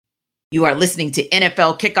You are listening to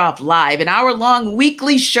NFL Kickoff Live, an hour-long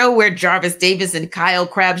weekly show where Jarvis Davis and Kyle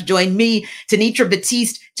Krabs join me, Tanitra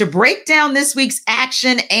Batiste, to break down this week's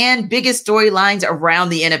action and biggest storylines around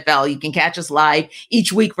the NFL. You can catch us live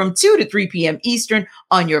each week from 2 to 3 p.m. Eastern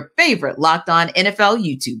on your favorite Locked On NFL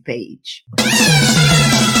YouTube page.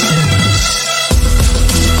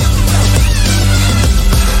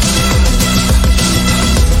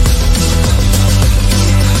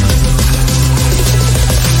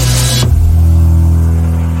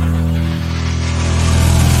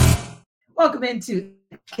 Welcome into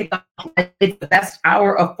Kickoff. It's the best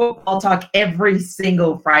hour of football talk every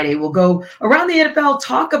single Friday. We'll go around the NFL,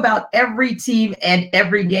 talk about every team and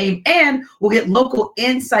every game, and we'll get local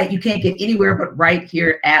insight you can't get anywhere but right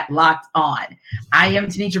here at Locked On. I am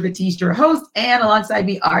Tanitra Batiste, your host, and alongside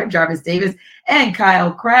me are Jarvis Davis and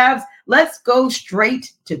Kyle Krabs. Let's go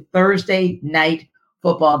straight to Thursday night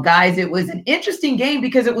football. Guys, it was an interesting game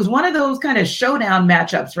because it was one of those kind of showdown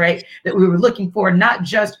matchups, right, that we were looking for, not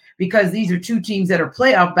just because these are two teams that are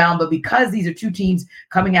playoff bound, but because these are two teams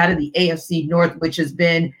coming out of the AFC North, which has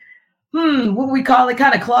been, what we call it,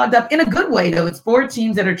 kind of clogged up in a good way, though. It's four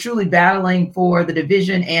teams that are truly battling for the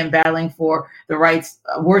division and battling for the rights,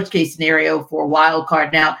 worst case scenario for wild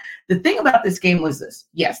card. Now, the thing about this game was this.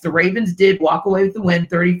 Yes, the Ravens did walk away with the win.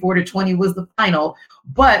 34-20 was the final,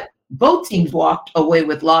 but both teams walked away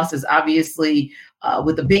with losses. Obviously,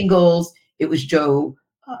 with the Bengals, it was Joe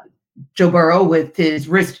Burrow with his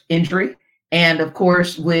wrist injury. And of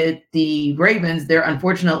course, with the Ravens, they're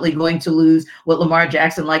unfortunately going to lose what Lamar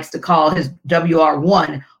Jackson likes to call his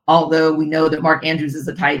WR1. Although we know that Mark Andrews is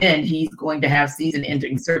a tight end, he's going to have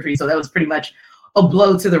season-ending surgery. So that was pretty much a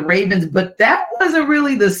blow to the Ravens. But that wasn't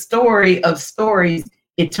really the story of stories,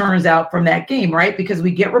 it turns out, from that game, right? Because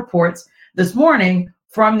we get reports this morning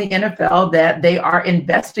from the NFL that they are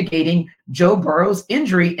investigating Joe Burrow's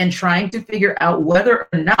injury and trying to figure out whether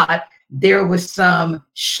or not there was some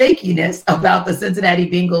shakiness about the Cincinnati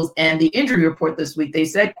Bengals and the injury report this week. They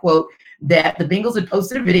said, quote, that the Bengals had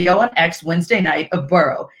posted a video on X Wednesday night of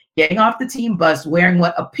Burrow getting off the team bus wearing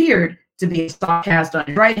what appeared to be a soft cast on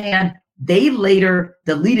his right hand. They later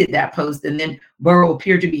deleted that post, and then Burrow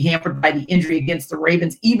appeared to be hampered by the injury against the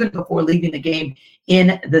Ravens even before leaving the game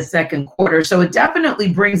in the second quarter. So it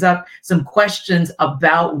definitely brings up some questions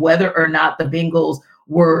about whether or not the Bengals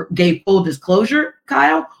gave full disclosure,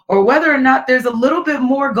 Kyle, or whether or not there's a little bit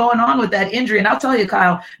more going on with that injury. And I'll tell you,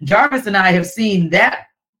 Kyle, Jarvis and I have seen that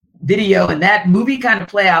video and that movie kind of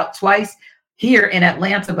play out twice here in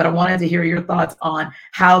Atlanta, but I wanted to hear your thoughts on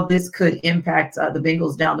how this could impact the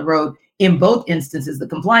Bengals down the road in both instances, the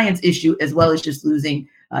compliance issue, as well as just losing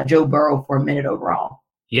Joe Burrow for a minute overall.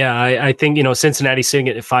 Yeah, I think, Cincinnati's sitting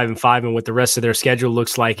at 5-5, and what the rest of their schedule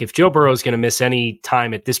looks like, if Joe Burrow is going to miss any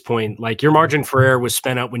time at this point, like your margin for error was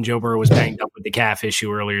spent up when Joe Burrow was banged up with the calf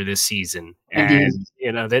issue earlier this season. And,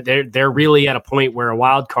 they're really at a point where a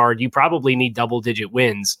wild card, you probably need double-digit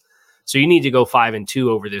wins. So you need to go 5-2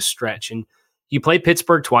 over this stretch. And you play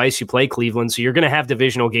Pittsburgh twice, you play Cleveland, so you're going to have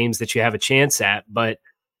divisional games that you have a chance at. But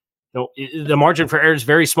the margin for error is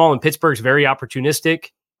very small, and Pittsburgh's very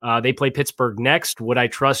opportunistic. They play Pittsburgh next. Would I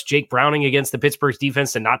trust Jake Browning against the Pittsburgh's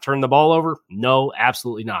defense to not turn the ball over? No,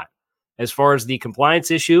 absolutely not. As far as the compliance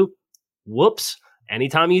issue, whoops.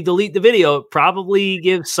 Anytime you delete the video, it probably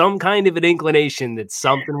gives some kind of an inclination that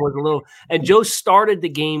something was a little. And Joe started the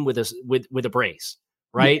game with a brace,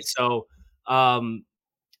 right? Yes. So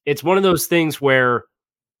it's one of those things where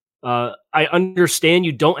I understand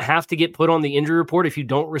you don't have to get put on the injury report if you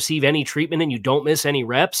don't receive any treatment and you don't miss any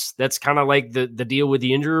reps. That's kind of like the deal with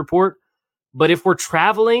the injury report. But if we're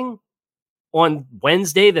traveling on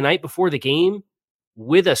Wednesday, the night before the game,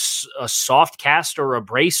 with a soft cast or a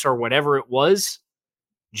brace or whatever it was,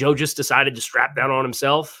 Joe just decided to strap down on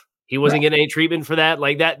himself. He wasn't getting any treatment for that.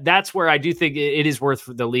 Like that's where I do think it is worth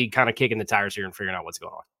the league kind of kicking the tires here and figuring out what's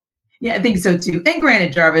going on. Yeah, I think so too. And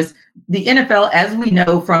granted, Jarvis, the NFL, as we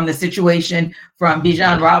know from the situation from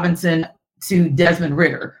Bijan Robinson to Desmond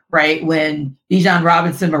Ridder, right? When Bijan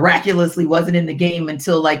Robinson miraculously wasn't in the game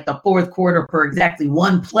until like the fourth quarter for exactly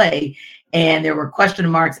one play. And there were question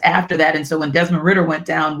marks after that. And so when Desmond Ridder went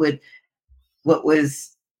down with what was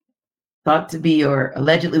thought to be or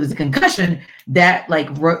allegedly was a concussion, that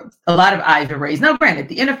a lot of eyes are raised. Now, granted,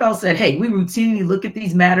 the NFL said, hey, we routinely look at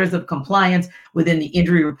these matters of compliance within the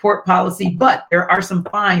injury report policy, but there are some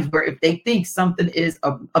fines where if they think something is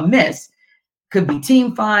amiss, could be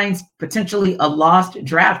team fines, potentially a lost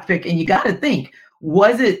draft pick. And you got to think,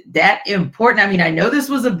 was it that important? I mean, I know this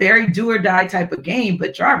was a very do or die type of game,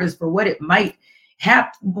 but Jarvis, for what it might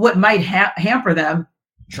hamper them,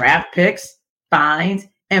 draft picks, fines,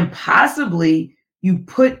 and possibly you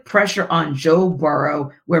put pressure on Joe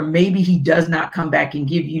Burrow where maybe he does not come back and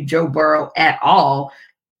give you Joe Burrow at all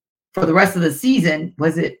for the rest of the season.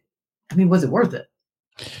 Was it worth it?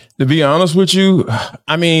 To be honest with you,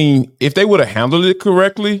 I mean, if they would have handled it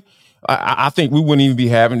correctly, I think we wouldn't even be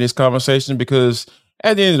having this conversation, because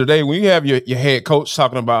at the end of the day, when you have your head coach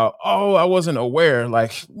talking about, oh, I wasn't aware,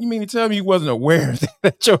 like, you mean to tell me you wasn't aware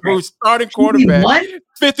that your starting quarterback,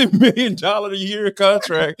 $50 million a year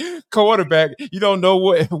contract quarterback, you don't know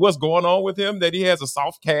what's going on with him, that he has a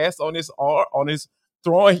soft cast on his arm, on his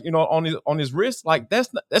throwing, on his wrist? Like, that's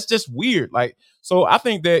just weird. Like, so I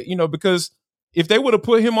think that, because if they would have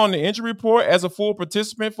put him on the injury report as a full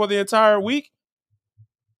participant for the entire week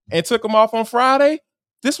and took him off on Friday,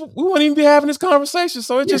 we wouldn't even be having this conversation.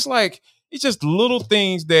 So it's just like, it's just little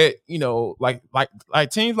things that,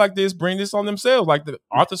 like teams like this bring this on themselves. Like the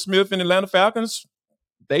Arthur Smith and Atlanta Falcons,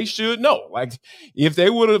 they should know. Like, if they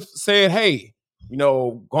would have said, hey,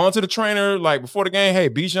 going to the trainer like before the game, hey,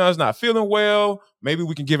 Bijan's not feeling well, maybe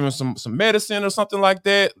we can give him some medicine or something like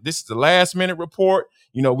that. This is the last minute report.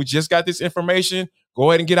 We just got this information.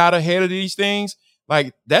 Go ahead and get out ahead of these things.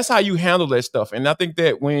 Like, that's how you handle that stuff. And I think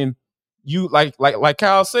that when you like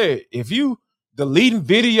Kyle said, if you deleting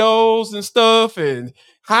videos and stuff and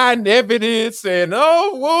hiding evidence and,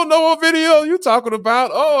 oh, we don't know what video you talking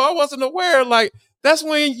about. Oh, I wasn't aware. Like, that's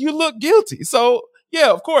when you look guilty. So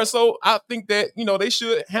yeah, of course. So I think that, they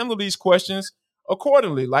should handle these questions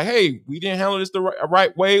accordingly. Like, hey, we didn't handle this the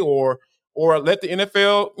right way, or let the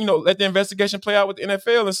NFL, let the investigation play out with the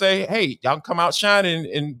NFL and say, hey, y'all can come out shining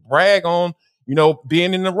and brag on,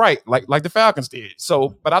 being in the right, like the Falcons did.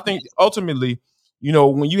 So, but I think ultimately,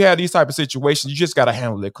 when you have these type of situations, you just got to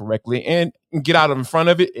handle it correctly and get out of in front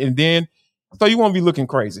of it. And then, so you won't be looking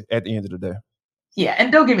crazy at the end of the day. Yeah.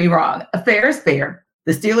 And don't get me wrong. Fair is fair.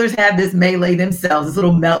 The Steelers had this melee themselves, this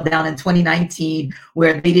little meltdown in 2019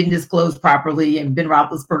 where they didn't disclose properly, and Ben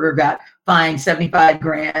Roethlisberger got fined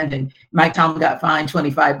 $75,000 and Mike Tomlin got fined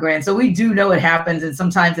 $25,000. So we do know it happens, and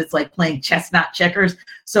sometimes it's like playing chess, not checkers.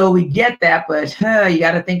 So we get that, but you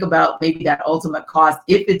got to think about maybe that ultimate cost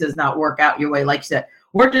if it does not work out your way. Like you said,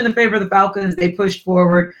 worked in the favor of the Falcons. They pushed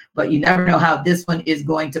forward, but you never know how this one is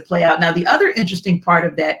going to play out. Now, the other interesting part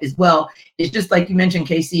of that as well is, just like you mentioned,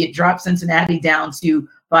 KC, it dropped Cincinnati down to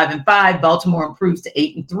 5-5. Baltimore improves to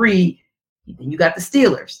 8-3. Then you got the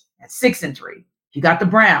Steelers at 6-3. You got the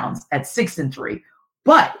Browns at 6-3.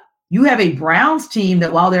 But you have a Browns team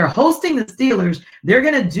that, while they're hosting the Steelers, they're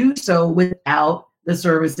going to do so without the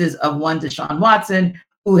services of one Deshaun Watson,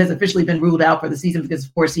 who has officially been ruled out for the season because,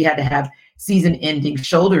 of course, he had to have season-ending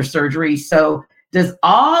shoulder surgery. So does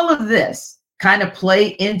all of this kind of play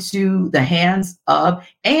into the hands of,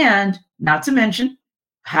 and not to mention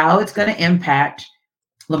how it's going to impact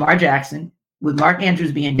Lamar Jackson with Mark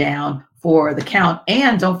Andrews being down for the count?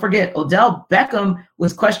 And don't forget, Odell Beckham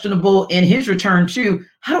was questionable in his return too.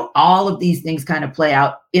 How do all of these things kind of play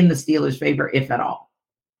out in the Steelers' favor, if at all?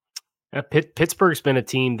 Pittsburgh's been a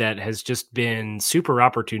team that has just been super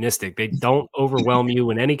opportunistic. They don't overwhelm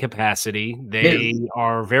you in any capacity. They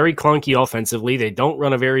are very clunky offensively. They don't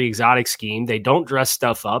run a very exotic scheme. They don't dress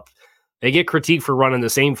stuff up. They get critiqued for running the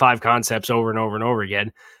same 5 concepts over and over and over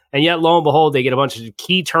again. And yet, lo and behold, they get a bunch of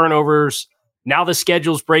key turnovers. Now the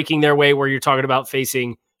schedule's breaking their way, where you're talking about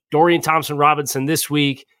facing Dorian Thompson-Robinson this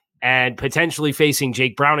week and potentially facing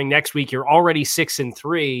Jake Browning next week. You're already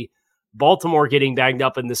 6-3. Baltimore getting bagged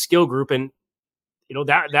up in the skill group. And,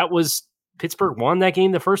 that was Pittsburgh won that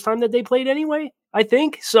game the first time that they played anyway, I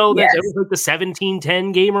think. So that was like the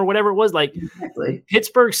 17-10 game or whatever it was. Like, exactly.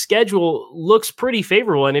 Pittsburgh's schedule looks pretty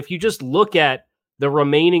favorable. And if you just look at the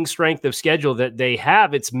remaining strength of schedule that they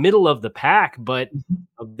have, it's middle of the pack, but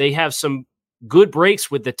they have some good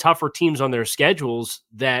breaks with the tougher teams on their schedules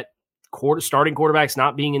that starting quarterbacks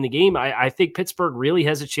not being in the game. I think Pittsburgh really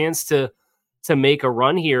has a chance to make a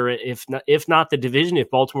run here, if not the division,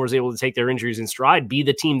 if Baltimore is able to take their injuries in stride, be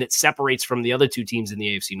the team that separates from the other two teams in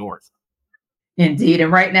the AFC North. Indeed.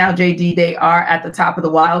 And right now, JD, they are at the top of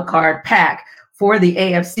the wild card pack for the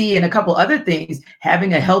AFC, and a couple other things.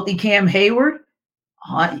 Having a healthy Cam Hayward,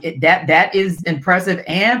 that is impressive.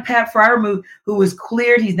 And Pat Freiermuth, who was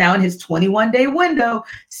cleared, he's now in his 21-day window.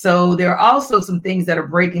 So there are also some things that are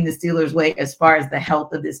breaking the Steelers' way as far as the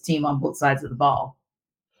health of this team on both sides of the ball.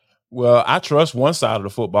 Well, I trust one side of the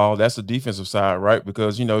football. That's the defensive side, right?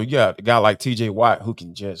 Because, you got a guy like TJ Watt who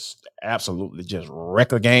can just absolutely just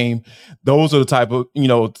wreck a game. Those are the type of,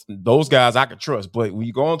 those guys I can trust. But when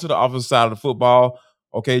you go onto the offensive side of the football,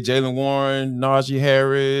 okay, Jaylen Warren, Najee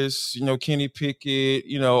Harris, Kenny Pickett,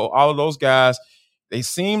 all of those guys, they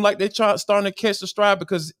seem like they're starting to catch the stride.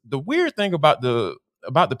 Because the weird thing about the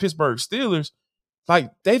Pittsburgh Steelers,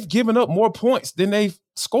 like they've given up more points than they've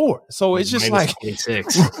scored. So it's just like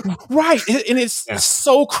 26. Right. And it's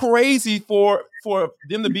so crazy for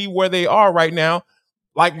them to be where they are right now.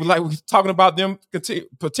 Like we're talking about them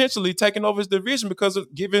potentially taking over his division because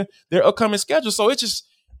of given their upcoming schedule. So it's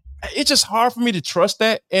just hard for me to trust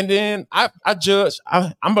that. And then I judge.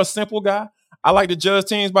 I'm a simple guy. I like to judge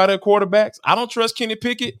teams by their quarterbacks. I don't trust Kenny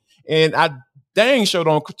Pickett, and I dang sure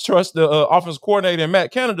don't trust the offensive coordinator and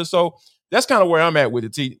Matt Canada. So that's kind of where I'm at with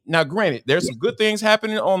it. T. Now, granted, there's some good things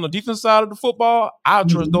happening on the defense side of the football. I'll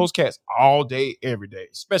trust those cats all day, every day,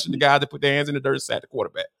 especially the guys that put their hands in the dirt and sack the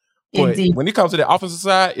quarterback. But when it comes to the offensive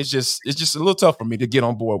side, it's just a little tough for me to get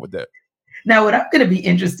on board with that. Now, what I'm going to be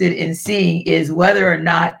interested in seeing is whether or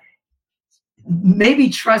not maybe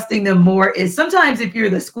trusting them more is sometimes if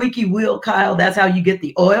you're the squeaky wheel, Kyle, that's how you get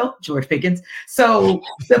the oil, George Pickens. So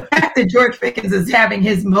the fact that George Pickens is having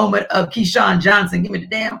his moment of Keyshawn Johnson, give me the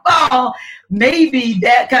damn ball, maybe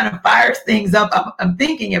that kind of fires things up. I'm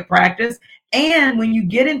thinking at practice. And when you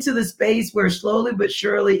get into the space where slowly but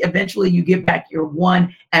surely, eventually you get back your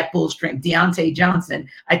one at full strength, Deontay Johnson,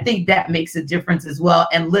 I think that makes a difference as well.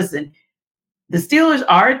 And listen, the Steelers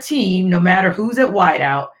are a team, no matter who's at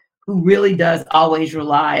wideout, who really does always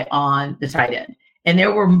rely on the tight end. And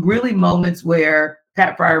there were really moments where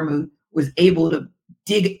Pat Freiermuth was able to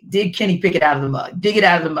dig Kenny Pickett out of the mud, dig it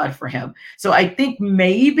out of the mud for him. So I think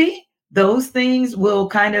maybe those things will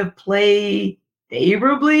kind of play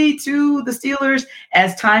favorably to the Steelers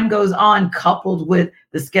as time goes on, coupled with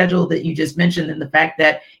the schedule that you just mentioned and the fact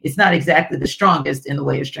that it's not exactly the strongest in the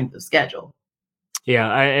way of strength of schedule.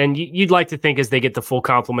 Yeah, and you'd like to think as they get the full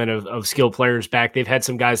complement of skilled players back, they've had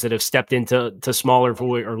some guys that have stepped into smaller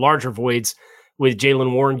void or larger voids with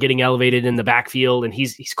Jaylen Warren getting elevated in the backfield, and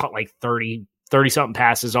he's caught like 30-something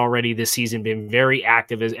passes already this season, been very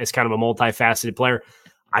active as kind of a multifaceted player.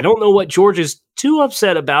 I don't know what George is too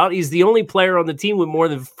upset about. He's the only player on the team with more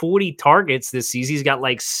than 40 targets this season. He's got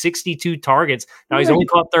like 62 targets. Now he's only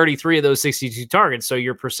caught 33 of those 62 targets. So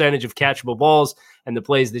your percentage of catchable balls and the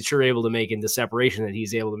plays that you're able to make and the separation that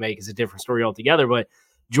he's able to make is a different story altogether. But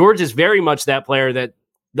George is very much that player that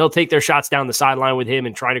they'll take their shots down the sideline with him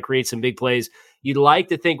and try to create some big plays. You'd like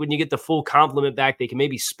to think when you get the full complement back, they can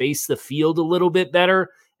maybe space the field a little bit better.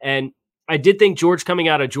 And I did think George coming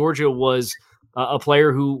out of Georgia was a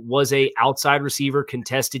player who was a outside receiver,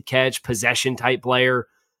 contested catch, possession type player.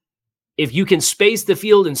 If you can space the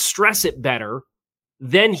field and stress it better,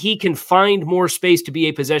 then he can find more space to be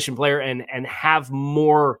a possession player and have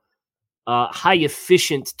more high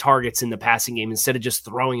efficient targets in the passing game instead of just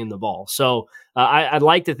throwing in the ball. So I'd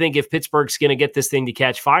like to think if Pittsburgh's going to get this thing to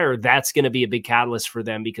catch fire, that's going to be a big catalyst for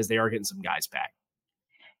them because they are getting some guys back.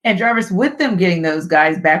 And Jarvis, with them getting those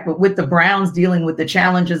guys back, but with the Browns dealing with the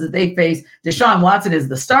challenges that they face, Deshaun Watson is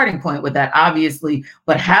the starting point with that, obviously.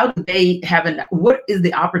 But how do they what is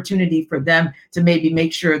the opportunity for them to maybe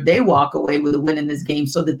make sure they walk away with a win in this game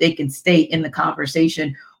so that they can stay in the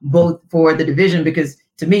conversation, both for the division, because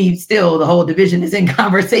to me, still the whole division is in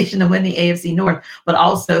conversation to win the AFC North, but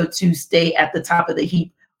also to stay at the top of the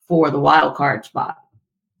heap for the wild card spot?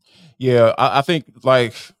 Yeah, I think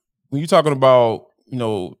like when you're talking about,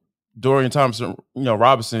 Dorian Thompson,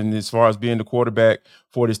 Robinson, as far as being the quarterback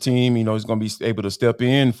for this team, he's going to be able to step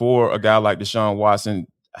in for a guy like Deshaun Watson.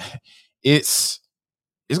 It's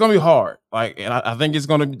going to be hard. And I think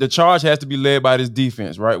the charge has to be led by this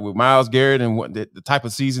defense, right? With Myles Garrett and what the type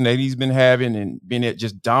of season that he's been having and been at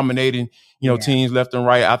just dominating, teams left and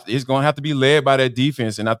right. It's going to have to be led by that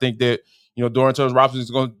defense. And I think that, Dorian Thompson is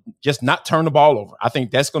going to just not turn the ball over. I think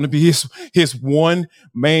that's going to be his one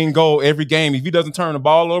main goal every game. If he doesn't turn the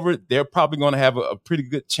ball over, they're probably going to have a pretty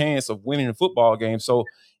good chance of winning a football game. So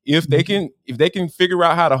if they can figure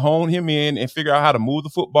out how to hone him in and figure out how to move the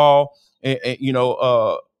football, and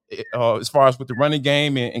as far as with the running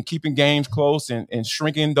game and keeping games close and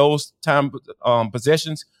shrinking those time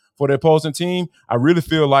possessions for the opposing team, I really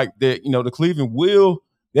feel like that, the Cleveland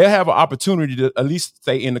they'll have an opportunity to at least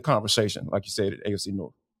stay in the conversation, like you said, at AFC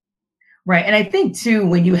North. Right. And I think, too,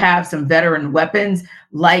 when you have some veteran weapons,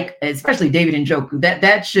 like especially David Njoku,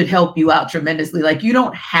 that should help you out tremendously. Like, you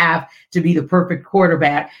don't have to be the perfect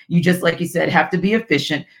quarterback. You just, like you said, have to be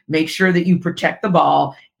efficient, make sure that you protect the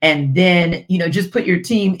ball, and then, just put your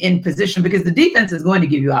team in position because the defense is going to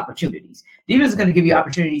give you opportunities. Defense is going to give you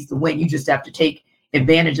opportunities to win. You just have to take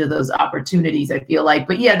advantage of those opportunities, I feel like.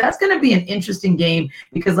 But yeah, that's going to be an interesting game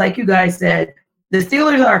because like you guys said, the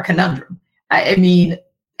Steelers are a conundrum. I mean,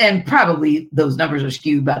 and probably those numbers are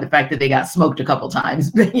skewed by the fact that they got smoked a couple times,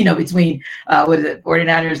 between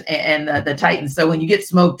 49ers and the Titans. So when you get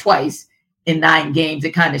smoked twice in 9 games,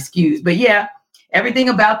 it kind of skews. But yeah, everything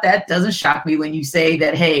about that doesn't shock me when you say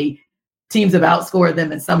that, hey, teams have outscored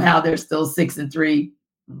them and somehow they're still 6-3.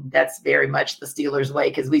 That's very much the Steelers' way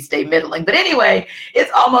because we stay middling. But anyway,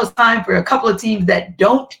 it's almost time for a couple of teams that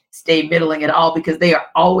don't stay middling at all because they are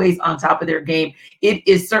always on top of their game. It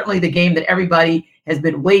is certainly the game that everybody has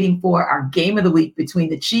been waiting for, our game of the week between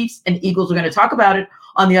the Chiefs and Eagles. We're going to talk about it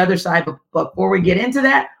on the other side. But before we get into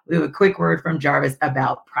that, we have a quick word from Jarvis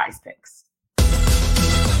about Prize Picks.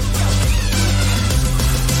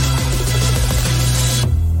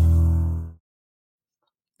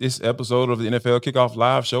 This episode of the NFL Kickoff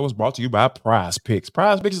Live Show is brought to you by Prize Picks.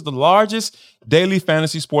 Prize Picks is the largest daily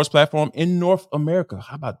fantasy sports platform in North America.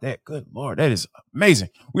 How about that? Good Lord, that is amazing.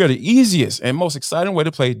 We are the easiest and most exciting way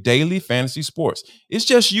to play daily fantasy sports. It's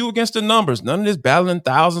just you against the numbers. None of this battling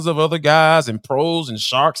thousands of other guys and pros and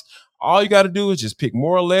sharks. All you got to do is just pick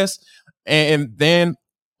more or less and then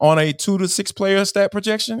on a 2 to 6 player stat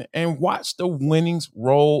projection and watch the winnings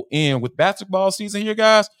roll in. With basketball season here,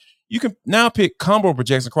 guys, you can now pick combo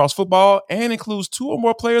projections across football and includes 2 or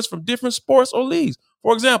more players from different sports or leagues.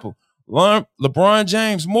 For example, LeBron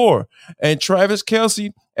James more and Travis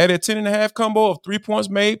Kelce at a 10.5 combo of 3 points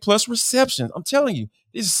made plus receptions. I'm telling you,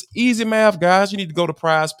 this is easy math, guys. You need to go to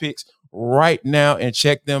Prize Picks right now and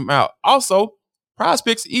check them out. Also, Prize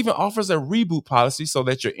Picks even offers a reboot policy so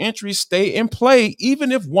that your entries stay in play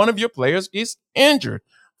even if one of your players gets injured.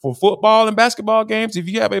 For football and basketball games, if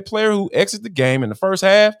you have a player who exits the game in the first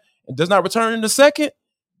half and does not return in the second,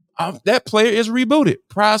 that player is rebooted.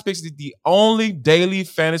 Prize Picks is the only daily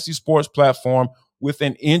fantasy sports platform with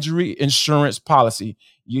an injury insurance policy.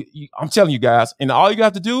 I'm telling you guys, and all you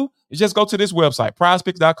have to do is just go to this website,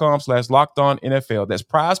 prizepicks.com/lockedonnfl. That's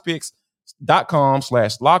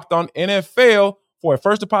prizepicks.com/lockedonnfl for a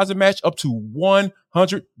first deposit match up to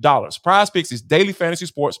 $100. Prize Picks is daily fantasy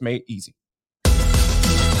sports made easy.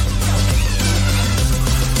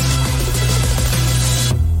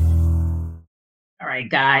 All right,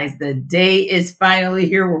 guys, the day is finally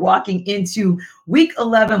here. We're walking into week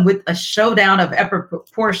 11 with a showdown of epic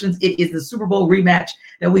proportions. It is the Super Bowl rematch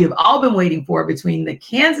that we have all been waiting for between the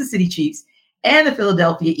Kansas City Chiefs and the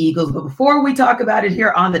Philadelphia Eagles. But before we talk about it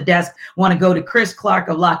here on the desk, I want to go to Chris Clark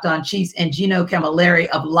of Locked On Chiefs and Gino Camilleri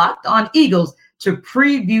of Locked On Eagles to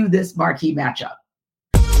preview this marquee matchup.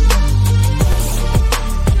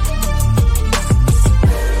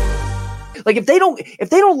 Like if they don't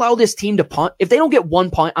allow this team to punt, if they don't get one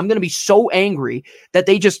punt, I'm going to be so angry that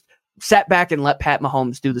they just sat back and let Pat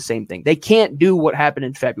Mahomes do the same thing. They can't do what happened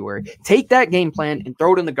in February. Take that game plan and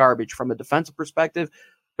throw it in the garbage from a defensive perspective,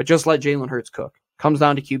 but just let Jalen Hurts cook. Comes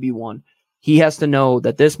down to QB1. He has to know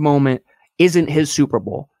that this moment isn't his Super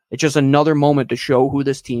Bowl. It's just another moment to show who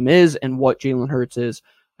this team is and what Jalen Hurts is.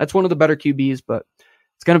 That's one of the better QBs, but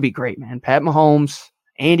it's going to be great, man. Pat Mahomes,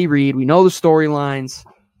 Andy Reid, we know the storylines.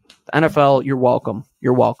 The NFL, you're welcome.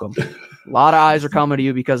 You're welcome. A lot of eyes are coming to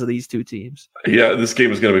you because of these two teams. Yeah, this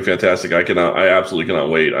game is going to be fantastic. I absolutely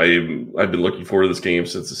cannot wait. I've been looking forward to this game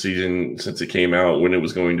since it came out, when it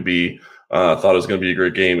was going to be. Thought it was going to be a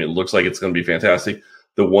great game. It looks like it's going to be fantastic.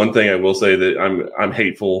 The one thing I will say that I'm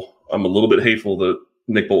hateful. I'm a little bit hateful that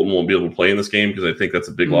Nick Bolton won't be able to play in this game because I think that's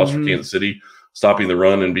a big loss for Kansas City, stopping the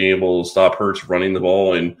run and being able to stop Hurts running the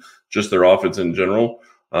ball and just their offense in general.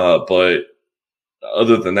 But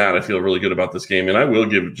other than that, I feel really good about this game. And I will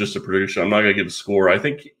give just a prediction. I'm not going to give a score. I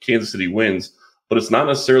think Kansas City wins, but it's not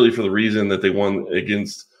necessarily for the reason that they won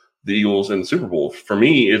against the Eagles in the Super Bowl. For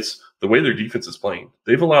me, it's the way their defense is playing.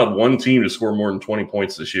 They've allowed one team to score more than 20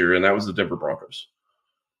 points this year, and that was the Denver Broncos.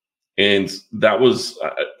 And that was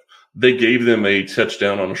they gave them a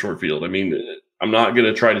touchdown on a short field. I mean, I'm not going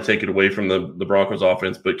to try to take it away from the Broncos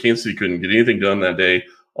offense, but Kansas City couldn't get anything done that day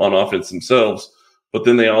on offense themselves. But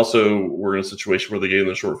then they also were in a situation where they gave them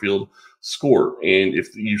the short field score. And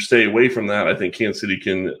if you stay away from that, I think Kansas City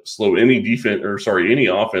can slow any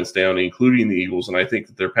offense down, including the Eagles. And I think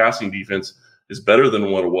that their passing defense is better than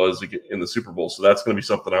what it was in the Super Bowl. So that's going to be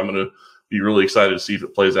something I'm going to be really excited to see if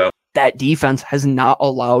it plays out. That defense has not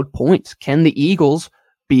allowed points. Can the Eagles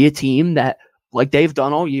be a team that, like they've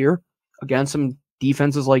done all year, against some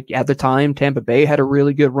defenses like at the time, Tampa Bay had a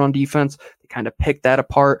really good run defense. They kind of picked that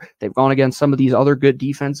apart. They've gone against some of these other good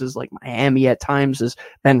defenses like Miami at times has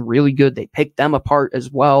been really good. They picked them apart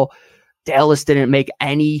as well. Dallas didn't make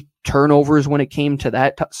any turnovers when it came to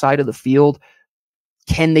that side of the field.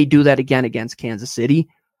 Can they do that again against Kansas City?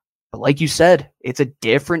 But like you said, it's a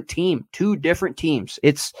different team, two different teams.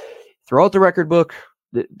 It's throughout the record book,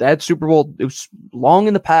 that Super Bowl, it was long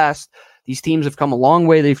in the past. These teams have come a long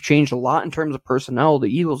way. They've changed a lot in terms of personnel. The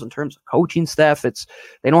Eagles, in terms of coaching staff,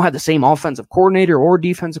 they don't have the same offensive coordinator or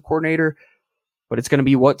defensive coordinator, but it's going to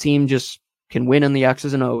be what team just can win in the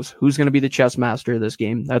X's and O's. Who's going to be the chess master of this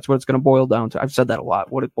game? That's what it's going to boil down to. I've said that a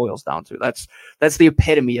lot, what it boils down to. That's the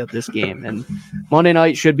epitome of this game. And Monday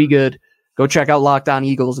night should be good. Go check out Locked On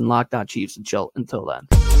Eagles and Locked On Chiefs until then.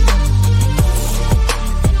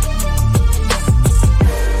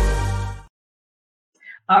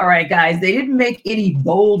 All right, guys. They didn't make any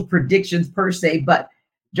bold predictions per se, but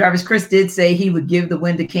Jarvis Chris did say he would give the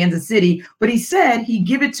win to Kansas City, but he said he'd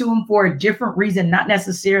give it to him for a different reason, not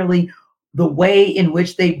necessarily the way in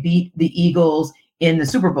which they beat the Eagles in the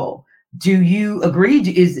Super Bowl. Do you agree?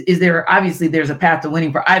 Is there, obviously there's a path to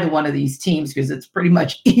winning for either one of these teams because it's pretty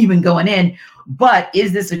much even going in, but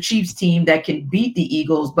is this a Chiefs team that can beat the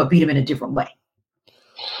Eagles but beat them in a different way?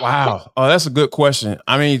 Wow. Oh, that's a good question.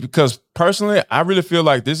 I mean, because personally, I really feel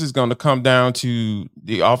like this is going to come down to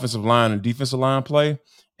the offensive line and defensive line play.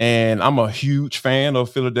 And I'm a huge fan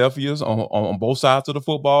of Philadelphia's on both sides of the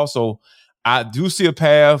football. So I do see a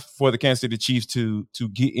path for the Kansas City Chiefs to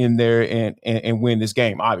get in there and win this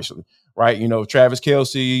game, obviously. Right. You know, Travis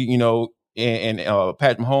Kelce, you know, and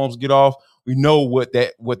Patrick Mahomes get off. We know what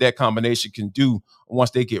that combination can do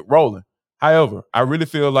once they get rolling. However, I really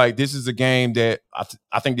feel like this is a game that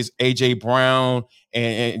I think this A.J. Brown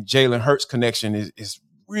and Jalen Hurts connection is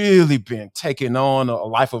really been taking on a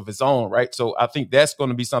life of its own, right? So I think that's going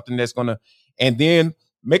to be something that's going to – and then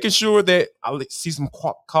making sure that I see some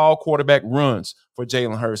call quarterback runs for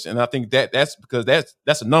Jalen Hurts. And I think that's because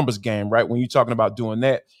that's a numbers game, right, when you're talking about doing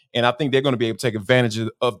that. And I think they're going to be able to take advantage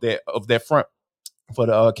of that front for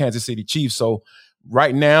the Kansas City Chiefs. So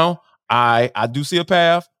right now, I do see a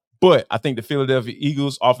path. But I think the Philadelphia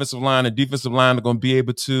Eagles offensive line and defensive line are going to be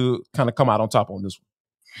able to kind of come out on top on this one.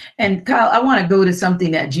 And Kyle, I want to go to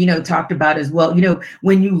something that Gino talked about as well. You know,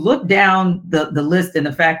 when you look down the list and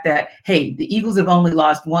the fact that, hey, the Eagles have only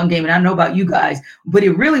lost one game, and I don't know about you guys, but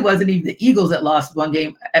it really wasn't even the Eagles that lost one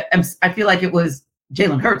game. I feel like it was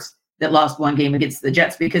Jalen Hurts that lost one game against the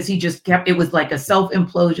Jets because he just it was like a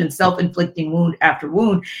self-implosion, self-inflicting wound after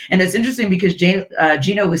wound. And it's interesting because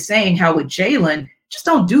Gino was saying how with Jalen, just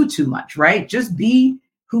don't do too much, right? Just be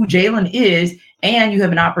who Jalen is. And you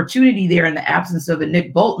have an opportunity there in the absence of a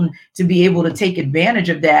Nick Bolton to be able to take advantage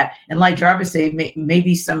of that. And like Jarvis said,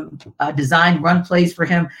 maybe some design run plays for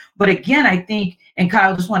him. But again, I think, and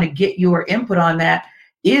Kyle, just want to get your input on that.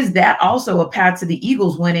 Is that also a path to the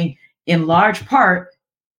Eagles winning? In large part,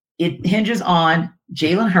 it hinges on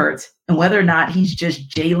Jalen Hurts and whether or not he's just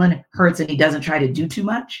Jalen Hurts and he doesn't try to do too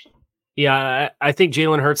much. Yeah, I think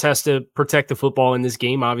Jalen Hurts has to protect the football in this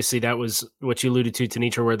game. Obviously, that was what you alluded to,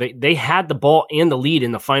 Tanitra, where they had the ball and the lead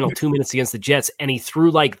in the final 2 minutes against the Jets, and he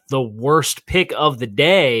threw like the worst pick of the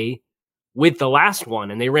day with the last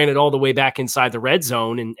one, and they ran it all the way back inside the red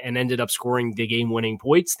zone and ended up scoring the game-winning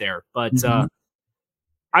points there. But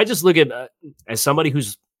I just look at, as somebody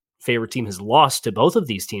whose favorite team has lost to both of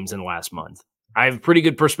these teams in the last month, I have a pretty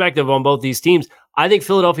good perspective on both these teams. I think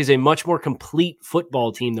Philadelphia is a much more complete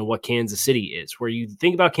football team than what Kansas City is. Where you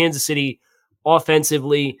think about Kansas City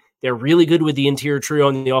offensively, they're really good with the interior trio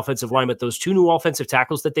on the offensive line, but those two new offensive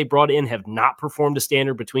tackles that they brought in have not performed to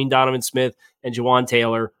standard between Donovan Smith and Jawan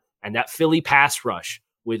Taylor. And that Philly pass rush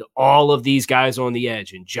with all of these guys on the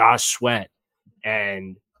edge and Josh Sweat.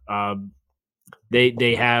 And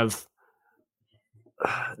they have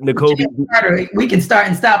Nakobe. We can start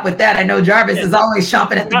and stop with that. I know Jarvis is always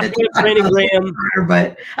chomping at the bit,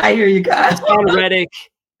 but I hear you guys. Hassan Reddick.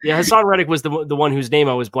 Yeah, Hassan Reddick was the one whose name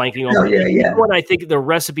I was blanking on. Oh, yeah. One, I think the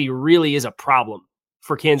recipe really is a problem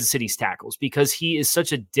for Kansas City's tackles because he is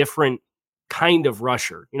such a different kind of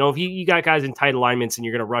rusher. You know, if you got guys in tight alignments and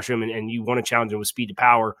you're going to rush them and you want to challenge them with speed to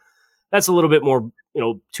power, that's a little bit more,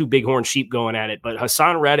 two bighorn sheep going at it. But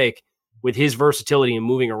Hassan Reddick, with his versatility and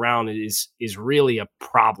moving around, is really a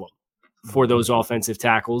problem for those offensive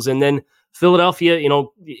tackles. And then Philadelphia,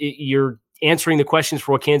 you're answering the questions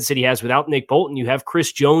for what Kansas City has without Nick Bolton. You have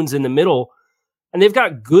Chris Jones in the middle, and they've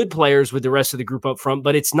got good players with the rest of the group up front,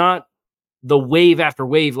 but it's not the wave after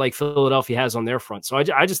wave like Philadelphia has on their front. So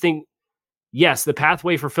I just think, yes, the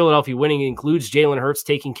pathway for Philadelphia winning includes Jalen Hurts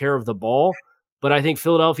taking care of the ball, but I think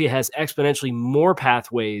Philadelphia has exponentially more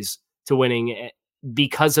pathways to winning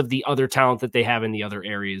because of the other talent that they have in the other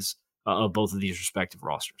areas of both of these respective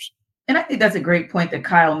rosters. And I think that's a great point that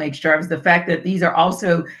Kyle makes, Jarvis, the fact that these are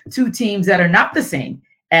also two teams that are not the same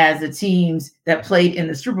as the teams that played in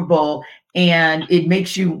the Super Bowl. And it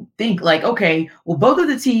makes you think like, okay, well, both of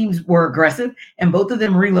the teams were aggressive and both of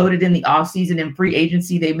them reloaded in the offseason and free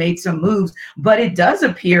agency. They made some moves, but it does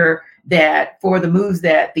appear that for the moves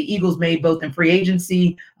that the Eagles made both in free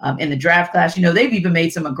agency, in the draft class, they've even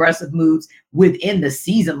made some aggressive moves within the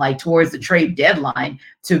season, like towards the trade deadline,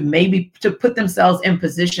 to put themselves in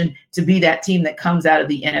position to be that team that comes out of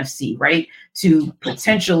the NFC, right? To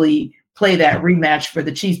potentially play that rematch for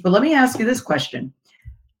the Chiefs. But let me ask you this question.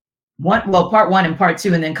 Part one and part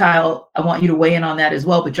two, and then Kyle, I want you to weigh in on that as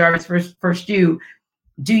well. But Jarvis, first do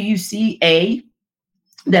you see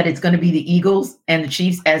that it's going to be the Eagles and the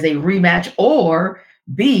Chiefs as a rematch, or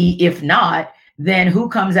B, if not, then who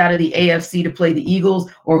comes out of the AFC to play the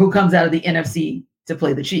Eagles, or who comes out of the NFC to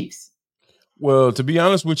play the Chiefs? Well, to be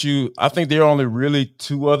honest with you, I think there are only really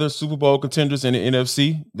two other Super Bowl contenders in the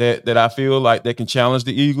NFC that I feel like they can challenge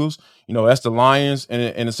the Eagles. That's the Lions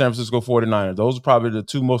and the San Francisco 49ers. Those are probably the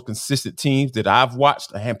two most consistent teams that I've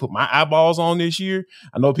watched. I haven't put my eyeballs on this year.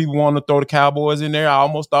 I know people want to throw the Cowboys in there. I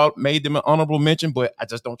almost made them an honorable mention, but I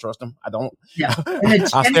just don't trust them. I don't. Yeah. I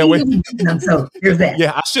stay away. So here's that.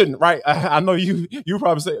 Yeah, I shouldn't, right? I know you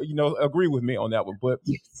probably say, agree with me on that one. But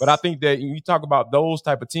I think that when you talk about those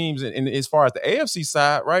type of teams, and as far as the AFC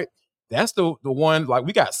side, right, that's the one. Like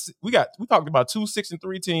we talked about 2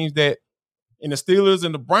 6-3 teams that in the Steelers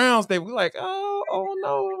and the Browns, they were like, oh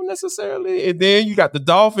no, necessarily. And then you got the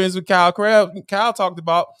Dolphins with Kyle Crabb. Kyle talked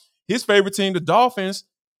about his favorite team, the Dolphins.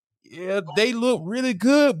 Yeah, they look really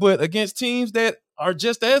good, but against teams that are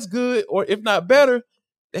just as good, or if not better,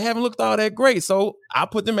 they haven't looked all that great. So I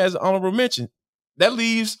put them as an honorable mention. That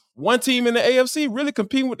leaves one team in the AFC really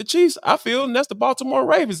competing with the Chiefs, I feel, and that's the Baltimore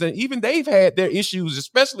Ravens. And even they've had their issues,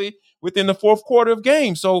 especially within the fourth quarter of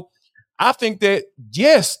games. So I think that,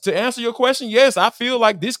 yes, to answer your question, yes, I feel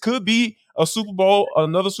like this could be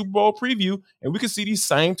another Super Bowl preview, and we could see these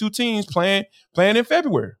same two teams playing in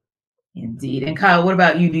February. Indeed. And Kyle, what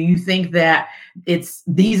about you? Do you think that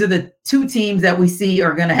these are the two teams that we see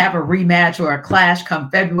are going to have a rematch or a clash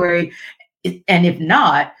come February? And if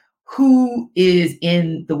not, who is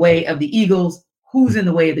in the way of the Eagles? Who's in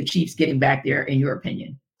the way of the Chiefs getting back there, in your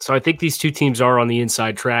opinion? So I think these two teams are on the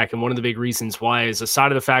inside track. And one of the big reasons why is,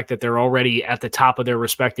 aside of the fact that they're already at the top of their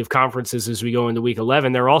respective conferences as we go into week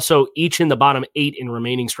 11, they're also each in the bottom 8 in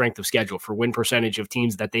remaining strength of schedule for win percentage of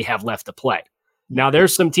teams that they have left to play. Now,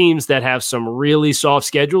 there's some teams that have some really soft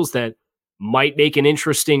schedules that might make an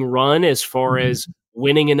interesting run as far as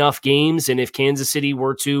winning enough games. And if Kansas City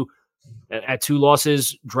were to, at 2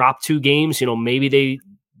 losses, drop 2 games, maybe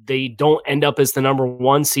they don't end up as the number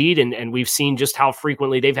 1 seed. And we've seen just how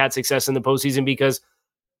frequently they've had success in the postseason because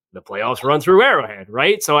the playoffs run through Arrowhead,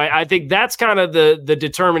 right? So I think that's kind of the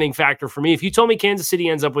determining factor for me. If you told me Kansas City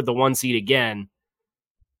ends up with the 1 seed again,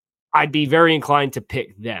 I'd be very inclined to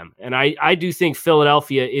pick them. And I do think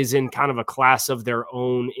Philadelphia is in kind of a class of their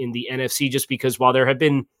own in the NFC, just because while there have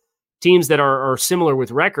been teams that are similar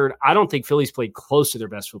with record, I don't think Philly's played close to their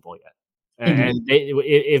best football yet. And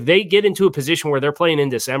if they get into a position where they're playing in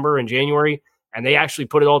December and January and they actually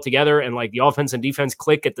put it all together and like the offense and defense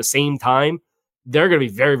click at the same time, they're going to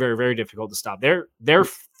be very, very, very difficult to stop. They're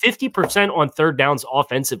 50% on third downs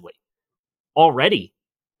offensively already.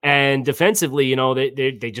 And defensively,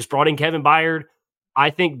 they just brought in Kevin Byard. I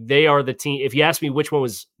think they are the team. If you ask me which one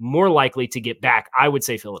was more likely to get back, I would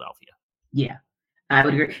say Philadelphia. Yeah, I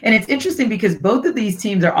would agree. And it's interesting because both of these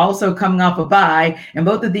teams are also coming off a bye, and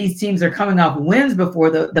both of these teams are coming off wins before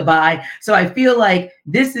the bye. So I feel like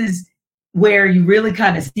this is where you really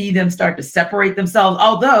kind of see them start to separate themselves,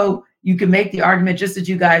 although you can make the argument just as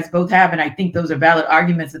you guys both have, and I think those are valid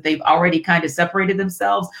arguments, that they've already kind of separated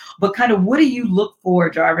themselves. But kind of what do you look for,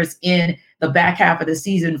 Jarvis, in the back half of the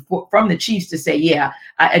season from the Chiefs to say, yeah,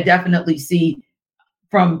 I definitely see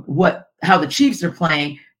from how the Chiefs are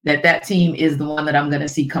playing that team is the one that I'm going to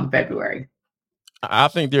see come February? I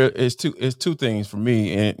think there is two things for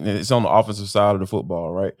me, and it's on the offensive side of the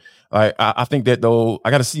football, right? Like I think that though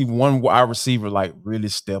I got to see one wide receiver like really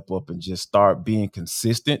step up and just start being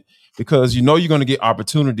consistent, because you're going to get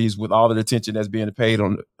opportunities with all the attention that's being paid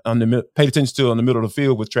paid attention to in the middle of the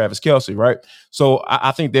field with Travis Kelce, right? So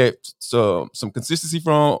I think that some consistency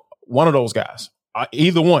from one of those guys,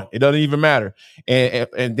 either one, it doesn't even matter,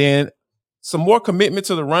 and then some more commitment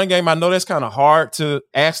to the run game. I know that's kind of hard to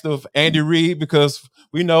ask of Andy Reid, because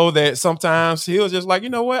we know that sometimes he'll just like, you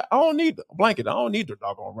know what? I don't need a blanket. I don't need the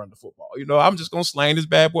doggone run the football. I'm just going to slang this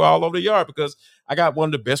bad boy all over the yard because I got one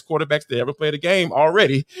of the best quarterbacks to ever play the game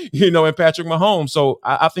already, in Patrick Mahomes. So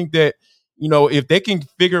I think that, if they can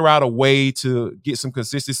figure out a way to get some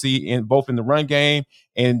consistency in both in the run game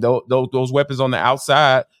and those weapons on the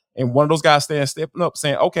outside, and one of those guys stepping up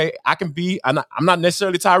saying, okay, I'm not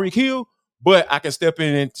necessarily Tyreek Hill, but I can step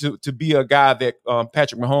in to be a guy that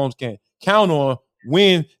Patrick Mahomes can count on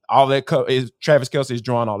when all that Travis Kelce is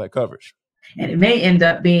drawing all that coverage. And it may end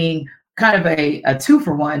up being kind of a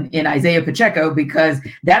 2-for-1 in Isaiah Pacheco, because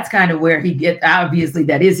that's kind of where he gets, obviously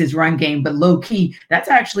that is his run game, but low key, that's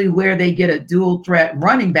actually where they get a dual threat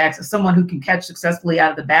running back, so someone who can catch successfully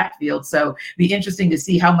out of the backfield. So be interesting to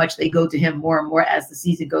see how much they go to him more and more as the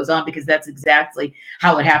season goes on, because that's exactly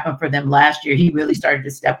how it happened for them last year. He really started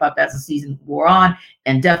to step up as the season wore on,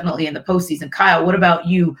 and definitely in the postseason. Kyle, what about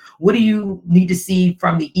you? What do you need to see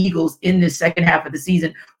from the Eagles in this second half of the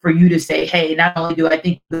season for you to say, hey, not only do I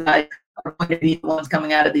think the guys are going to be the ones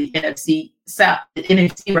coming out of the NFC South, the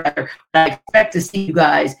NFC rather, but I expect to see you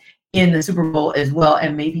guys in the Super Bowl as well,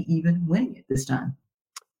 and maybe even winning it this time?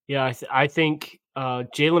 Yeah, I think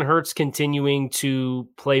Jalen Hurts continuing to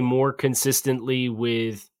play more consistently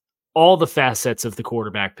with all the facets of the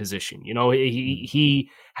quarterback position. You know, he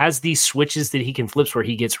has these switches that he can flip where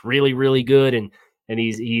he gets really, really good and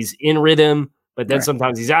he's in rhythm, but then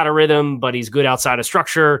sometimes he's out of rhythm, but he's good outside of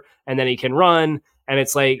structure, and then he can run. And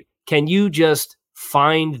it's like, can you just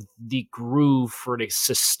find the groove for a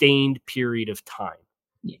sustained period of time?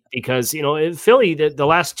 Yeah. Because, you know, in Philly, the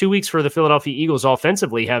last 2 weeks for the Philadelphia Eagles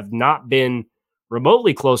offensively have not been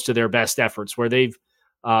remotely close to their best efforts, where they've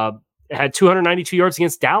had 292 yards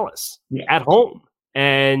against Dallas at home.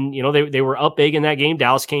 And, you know, they were up big in that game.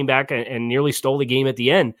 Dallas came back and nearly stole the game at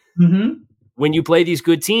the end. Mm-hmm. When you play these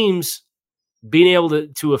good teams, being able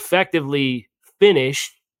to effectively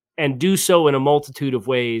finish and do so in a multitude of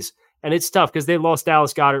ways. And it's tough because they lost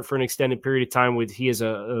Dallas Goedert for an extended period of time he has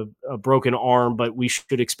a broken arm, but we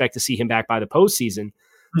should expect to see him back by the postseason.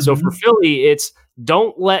 Mm-hmm. So for Philly, it's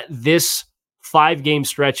don't let this 5-game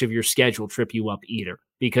stretch of your schedule trip you up either,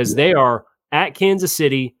 because they are at Kansas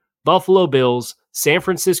City, Buffalo Bills, San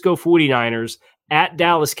Francisco 49ers, at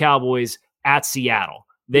Dallas Cowboys, at Seattle.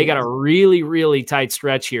 They got a really, really tight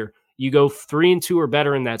stretch here. You go 3-2 or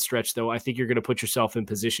better in that stretch, though, I think you're going to put yourself in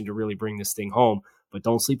position to really bring this thing home. But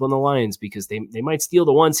don't sleep on the Lions, because they might steal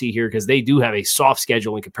the 1 seed here, because they do have a soft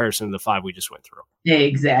schedule in comparison to the 5 we just went through.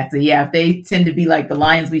 Exactly. Yeah, if they tend to be like the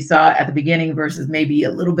Lions we saw at the beginning versus maybe a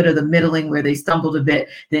little bit of the middling where they stumbled a bit,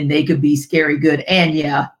 then they could be scary good. And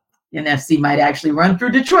yeah, NFC might actually run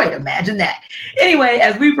through Detroit. Imagine that. Anyway,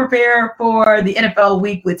 as we prepare for the NFL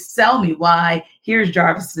week with Sell Me Why, here's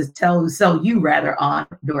Jarvis to sell you rather on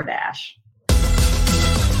DoorDash.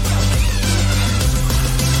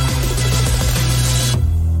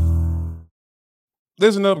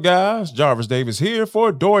 Listen up, guys. Jarvis Davis here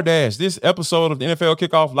for DoorDash. This episode of the NFL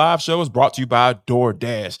Kickoff Live Show is brought to you by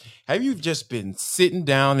DoorDash. Have you just been sitting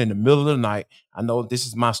down in the middle of the night? I know this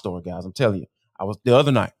is my story, guys. I'm telling you. The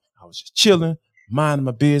other night, I was just chilling, minding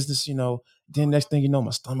my business, you know. Then next thing you know, my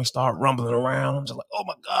stomach started rumbling around. I'm just like, oh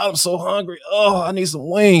my God, I'm so hungry. Oh, I need some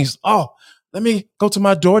wings. Oh, let me go to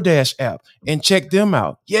my DoorDash app and check them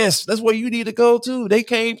out. Yes, that's where you need to go to. They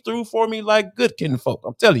came through for me like good kinfolk.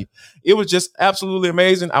 I'm telling you, it was just absolutely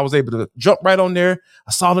amazing. I was able to jump right on there.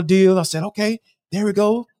 I saw the deal. I said, okay, there we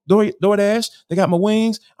go. DoorDash, they got my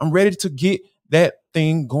wings. I'm ready to get that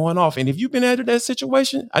thing going off. And if you've been into that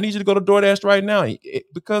situation, I need you to go to DoorDash right now,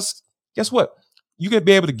 because guess what? You could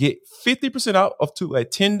be able to get 50% out up to a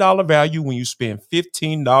 $10 value when you spend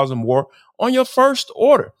 $15 or more on your first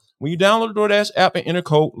order. When you download the DoorDash app and enter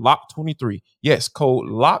code LOCK23. Yes, code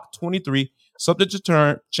LOCK23. Subject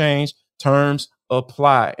to change, terms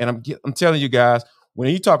apply. And I'm telling you guys,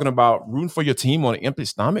 when you're talking about rooting for your team on an empty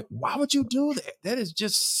stomach, why would you do that? That is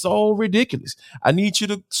just so ridiculous. I need you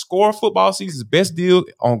to score football season's best deal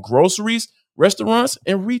on groceries, restaurants,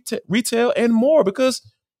 and retail and more, because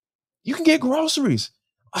you can get groceries.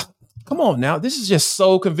 Come on now. This is just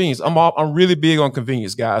so convenient. I'm really big on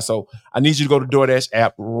convenience, guys. So I need you to go to DoorDash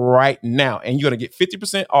app right now, and you're going to get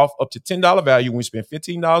 50% off up to $10 value when you spend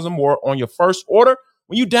 $15 or more on your first order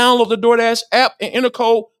when you download the DoorDash app and enter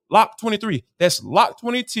code LOCK23. That's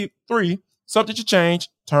LOCK23. Subject to change.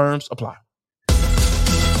 Terms apply.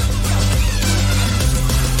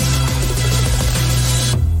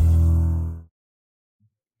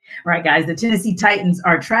 All right, guys, the Tennessee Titans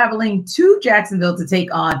are traveling to Jacksonville to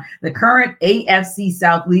take on the current AFC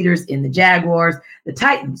South leaders in the Jaguars. The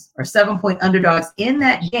Titans are 7-point underdogs in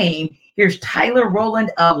that game. Here's Tyler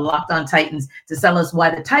Rowland of Locked On Titans to tell us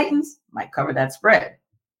why the Titans might cover that spread.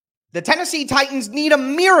 The Tennessee Titans need a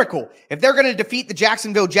miracle if they're going to defeat the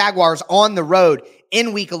Jacksonville Jaguars on the road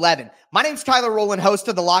in Week 11. My name's Tyler Rowland, host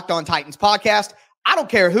of the Locked On Titans podcast. I don't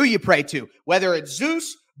care who you pray to, whether it's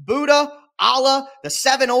Zeus, Buddha, Allah, the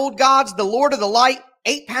 7 old gods, the Lord of the Light,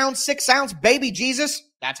 8 pounds, 6 ounce baby Jesus.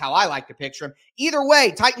 That's how I like to picture him. Either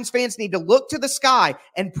way, Titans fans need to look to the sky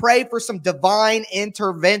and pray for some divine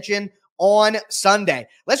intervention on Sunday.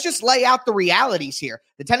 Let's just lay out the realities here.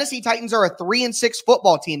 The Tennessee Titans are a 3-6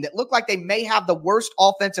 football team that look like they may have the worst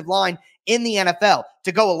offensive line in the NFL.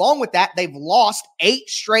 To go along with that, they've lost 8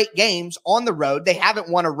 straight games on the road. They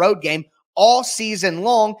haven't won a road game all season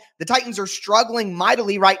long. The Titans are struggling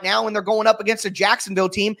mightily right now, and they're going up against a Jacksonville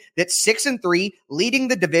team that's 6-3, leading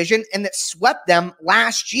the division, and that swept them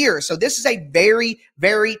last year. So this is a very,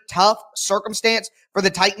 very tough circumstance for the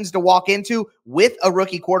Titans to walk into with a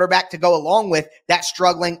rookie quarterback to go along with that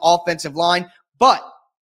struggling offensive line. But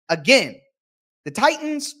again, the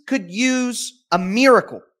Titans could use a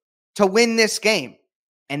miracle to win this game.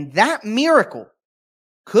 And that miracle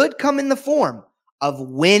could come in the form of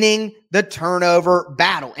winning the turnover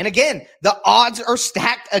battle. And again, the odds are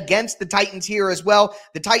stacked against the Titans here as well.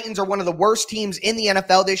 The Titans are one of the worst teams in the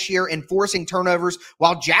NFL this year in forcing turnovers,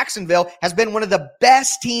 while Jacksonville has been one of the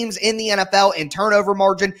best teams in the NFL in turnover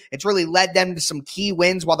margin. It's really led them to some key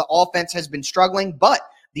wins while the offense has been struggling. But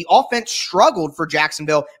the offense struggled for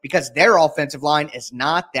Jacksonville because their offensive line is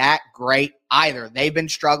not that great either. They've been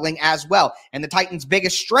struggling as well. And the Titans'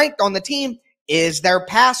 biggest strength on the team is their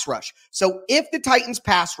pass rush. So if the Titans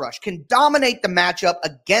pass rush can dominate the matchup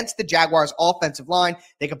against the Jaguars offensive line,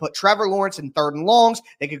 they could put Trevor Lawrence in 3rd and longs,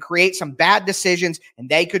 they could create some bad decisions, and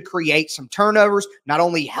they could create some turnovers, not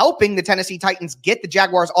only helping the Tennessee Titans get the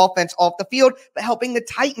Jaguars offense off the field, but helping the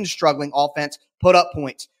Titans struggling offense put up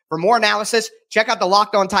points. For more analysis, check out the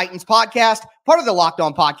Locked On Titans podcast, part of the Locked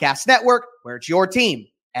On Podcast Network, where it's your team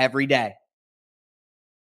every day.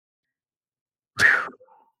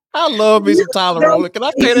 I love me some Tyler Rowland. Can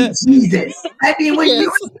I say that? Jesus. I mean, when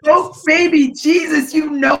you spoke baby Jesus, you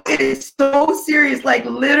know it is so serious. Like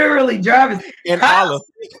literally, Jarvis. And Olive.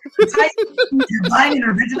 Divine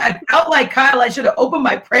intervention. I felt like Kyle, I should have opened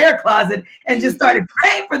my prayer closet and just started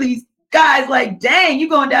praying for these guys. Like, dang, you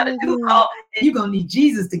going down to Duval and you're going to need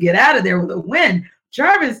Jesus to get out of there with a win.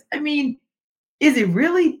 Jarvis, I mean, is it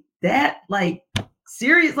really that like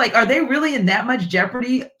serious? Like, are they really in that much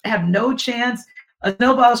jeopardy? Have no chance? A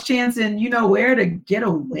snowball's chance in you know where to get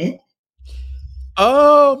a win?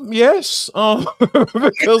 Yes.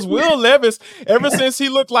 Because Will Levis, ever since he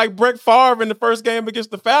looked like Brett Favre in the first game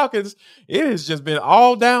against the Falcons, it has just been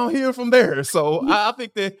all downhill from there. So I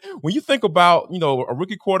think that when you think about, you know, a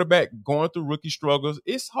rookie quarterback going through rookie struggles,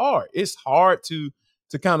 it's hard. It's hard to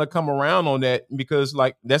kind of come around on that because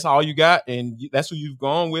like that's all you got and that's who you've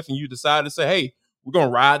gone with and you decide to say, hey, we're going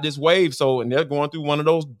to ride this wave. So, and they're going through one of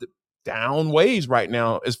those down waves right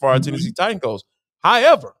now as far as Tennessee Titans goes.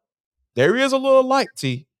 However, there is a little light,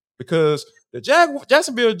 T, because the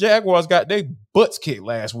Jacksonville Jaguars got their butts kicked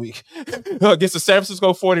last week against the San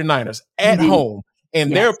Francisco 49ers at home.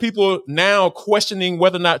 And there are people now questioning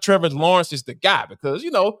whether or not Trevor Lawrence is the guy because, you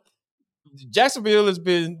know, Jacksonville has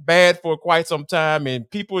been bad for quite some time and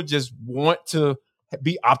people just want to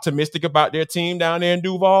be optimistic about their team down there in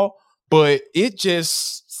Duval. But it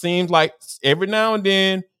just seems like every now and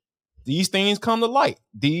then these things come to light.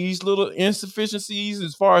 These little insufficiencies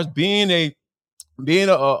as far as being a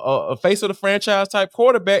face of the franchise type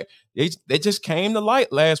quarterback, they just came to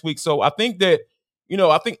light last week. So I think that, you know,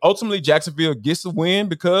 I think ultimately Jacksonville gets the win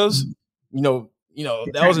because, you know,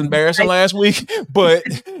 that was embarrassing last week. But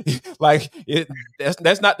like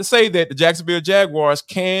that's not to say that the Jacksonville Jaguars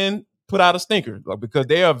can put out a stinker because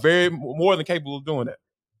they are very more than capable of doing that.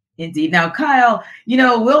 Indeed. Now, Kyle, you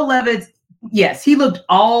know, Will Levis, yes, he looked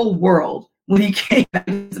all world when he came back.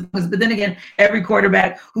 But then again, every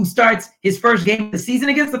quarterback who starts his first game of the season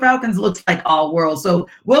against the Falcons looks like all world. So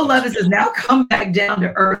Will Levis has now come back down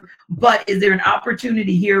to earth. But is there an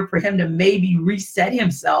opportunity here for him to maybe reset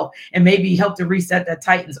himself and maybe help to reset that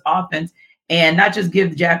Titans offense and not just give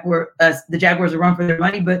the Jaguars a run for their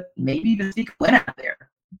money, but maybe even sneak a win out there?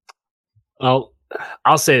 Well,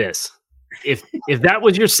 I'll say this. If that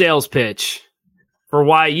was your sales pitch for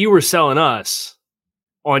why you were selling us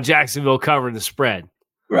on Jacksonville covering the spread.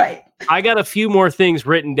 Right. I got a few more things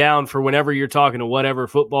written down for whenever you're talking to whatever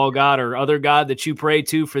football god or other god that you pray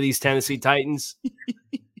to for these Tennessee Titans.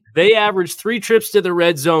 They average 3 trips to the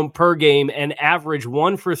red zone per game and average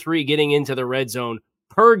 1 for 3 getting into the red zone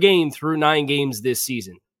per game through 9 games this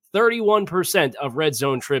season. 31% of red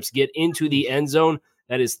zone trips get into the end zone.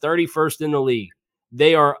 That is 31st in the league.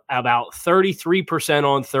 They are about 33%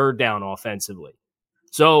 on third down offensively.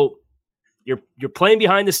 So you're playing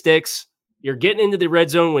behind the sticks. You're getting into the red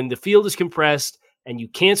zone when the field is compressed and you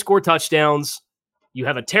can't score touchdowns. You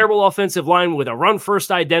have a terrible offensive line with a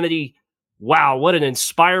run-first identity. Wow, what an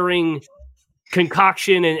inspiring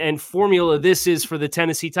concoction and formula this is for the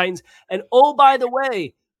Tennessee Titans. And oh, by the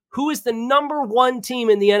way, who is the number 1 team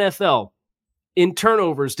in the NFL in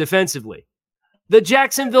turnovers defensively? the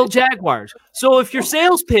Jacksonville Jaguars. So if your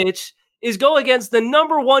sales pitch is go against the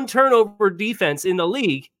number one turnover defense in the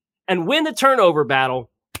league and win the turnover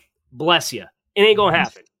battle, bless you. It ain't going to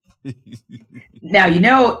happen.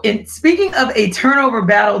 Now, speaking of a turnover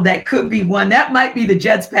battle that could be won, that might be the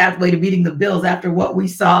Jets' pathway to beating the Bills after what we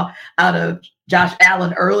saw out of Josh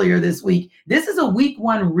Allen earlier this week. This is a week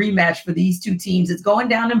 1 rematch for these two teams. It's going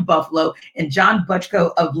down in Buffalo, and John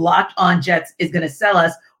Butchko of Locked On Jets is going to sell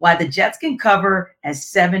us why the Jets can cover as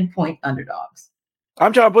 7-point underdogs.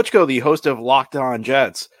 I'm John Butchko, the host of Locked On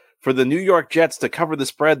Jets. For the New York Jets to cover the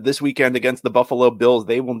spread this weekend against the Buffalo Bills,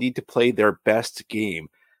 they will need to play their best game.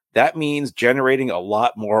 That means generating a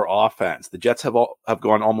lot more offense. The Jets have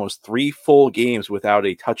gone almost 3 full games without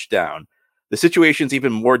a touchdown. The situation's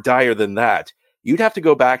even more dire than that. You'd have to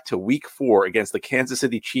go back to week 4 against the Kansas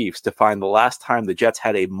City Chiefs to find the last time the Jets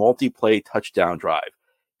had a multi-play touchdown drive.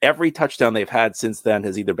 Every touchdown they've had since then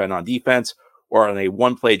has either been on defense or on a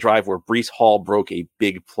one-play drive where Breece Hall broke a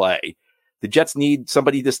big play. The Jets need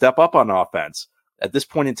somebody to step up on offense. At this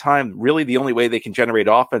point in time, really the only way they can generate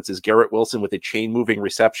offense is Garrett Wilson with a chain-moving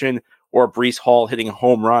reception or Breece Hall hitting a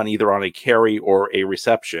home run either on a carry or a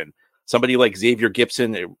reception. Somebody like Xavier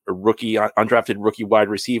Gipson, a rookie, undrafted rookie wide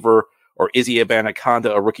receiver, or Izzy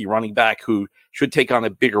Abanikanda, a rookie running back who should take on a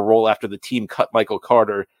bigger role after the team cut Michael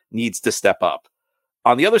Carter, needs to step up.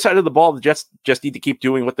 On the other side of the ball, the Jets just need to keep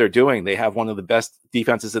doing what they're doing. They have one of the best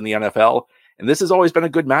defenses in the NFL, and this has always been a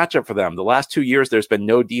good matchup for them. The last 2 years, there's been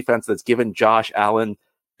no defense that's given Josh Allen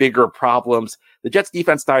bigger problems. The Jets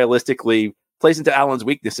defense stylistically plays into Allen's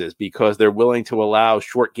weaknesses because they're willing to allow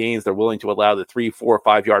short gains. They're willing to allow the 3, 4,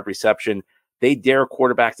 5 yard reception. They dare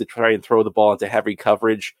quarterbacks to try and throw the ball into heavy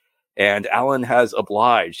coverage, and Allen has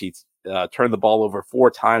obliged. He's turned the ball over 4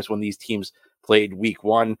 times when these teams played week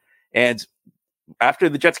 1. And after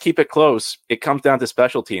the Jets keep it close, it comes down to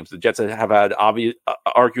special teams. The Jets have had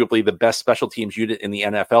arguably the best special teams unit in the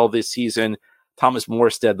NFL this season. Thomas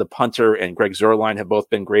Morstead, the punter, and Greg Zuerlein have both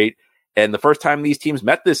been great. And the first time these teams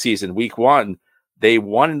met this season, week 1,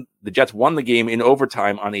 the Jets won the game in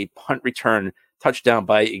overtime on a punt return touchdown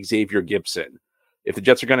by Xavier Gipson. If the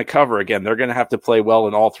Jets are going to cover, again, they're going to have to play well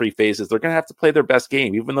in all 3 phases. They're going to have to play their best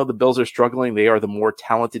game. Even though the Bills are struggling, they are the more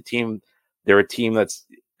talented team. They're a team that's,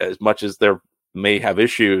 as much as they're may have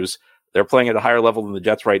issues, they're playing at a higher level than the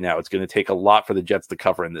Jets right now. It's going to take a lot for the Jets to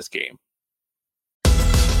cover in this game.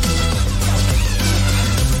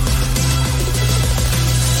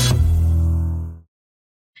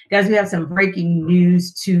 Guys, we have some breaking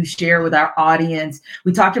news to share with our audience.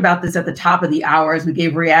 We talked about this at the top of the hour as we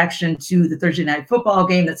gave reaction to the Thursday night football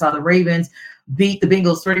game that saw the Ravens beat the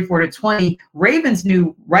Bengals 34-20. Ravens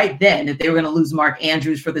knew right then that they were going to lose Mark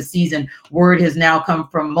Andrews for the season. Word has now come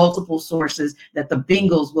from multiple sources that the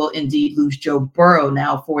Bengals will indeed lose Joe Burrow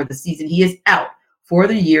now for the season. He is out for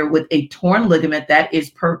the year with a torn ligament. That is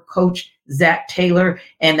per coach Zach Taylor,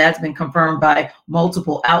 and that's been confirmed by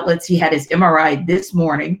multiple outlets. He had his MRI this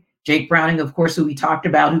morning. Jake Browning, of course, who we talked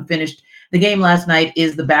about, who finished the game last night,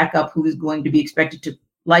 is the backup who is going to be expected to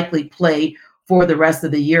likely play for the rest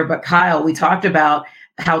of the year. But Kyle, we talked about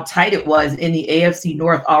how tight it was in the AFC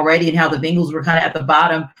North already and how the Bengals were kind of at the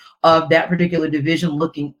bottom of that particular division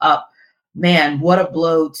looking up. Man, what a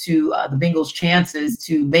blow to the Bengals' chances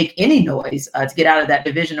to make any noise to get out of that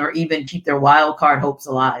division or even keep their wild card hopes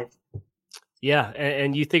alive. Yeah,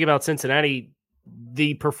 and you think about Cincinnati,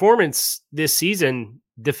 the performance this season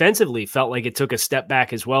defensively felt like it took a step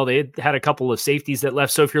back as well. They had a couple of safeties that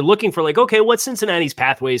left. So if you're looking for like, okay, what's Cincinnati's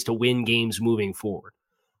pathways to win games moving forward?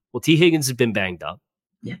 Well, T. Higgins has been banged up.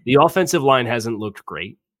 Yeah. The offensive line hasn't looked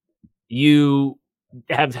great. You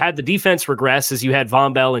have had the defense regress as you had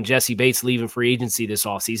Von Bell and Jesse Bates leaving free agency this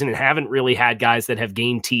offseason and haven't really had guys that have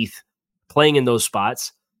gained teeth playing in those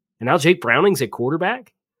spots. And now Jake Browning's at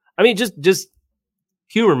quarterback. I mean, just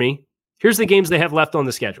humor me. Here's the games they have left on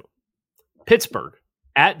the schedule. Pittsburgh,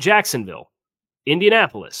 at Jacksonville,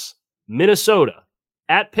 Indianapolis, Minnesota,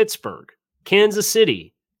 at Pittsburgh, Kansas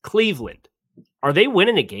City, Cleveland. Are they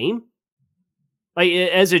winning a game? Like,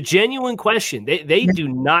 as a genuine question, they do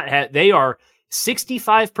not have, they are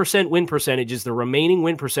 65% win percentage is the remaining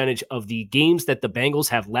win percentage of the games that the Bengals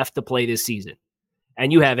have left to play this season.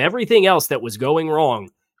 And you have everything else that was going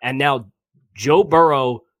wrong. And now Joe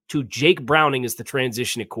Burrow to Jake Browning is the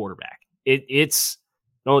transition at quarterback.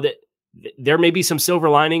 There may be some silver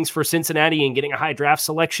linings for Cincinnati in getting a high draft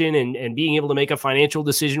selection and being able to make a financial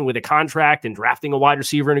decision with a contract and drafting a wide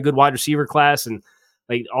receiver in a good wide receiver class. And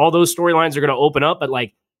like all those storylines are going to open up. But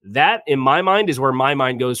like that, in my mind, is where my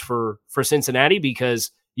mind goes for Cincinnati,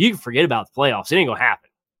 because you can forget about the playoffs. It ain't going to happen.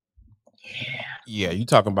 Yeah. Yeah, you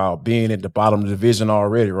talking about being at the bottom of the division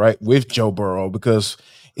already, right? With Joe Burrow, because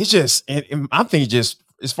it's just, and I think just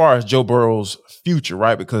as far as Joe Burrow's future,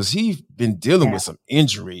 right? Because he's been dealing with some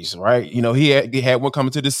injuries, right? You know, he had one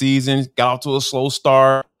coming to the season, got off to a slow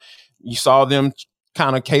start. You saw them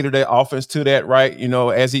kind of cater their offense to that, right? You know,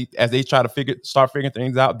 as they try to start figuring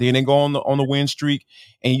things out, then they go on the win streak,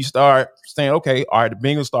 and you start saying, okay, all right, the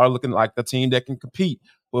Bengals start looking like the team that can compete.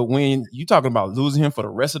 But when you talking about losing him for the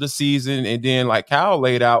rest of the season, and then like Kyle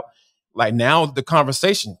laid out, like now the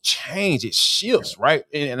conversation change, it shifts, right?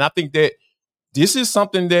 And I think that this is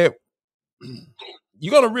something that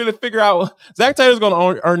you're gonna really figure out. Zach Taylor's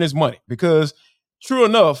gonna earn his money, because true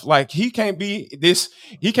enough, like he can't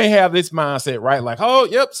have this mindset, right? Like, oh,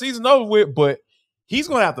 yep, season over with, but he's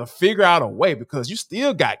gonna have to figure out a way, because you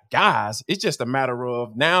still got guys. It's just a matter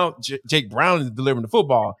of now Jake Brown is delivering the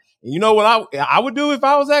football. And you know what I would do if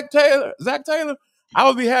I was Zach Taylor? I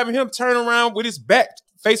would be having him turn around with his back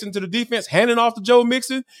facing to the defense, handing off to Joe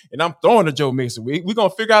Mixon, and I'm throwing to Joe Mixon. We're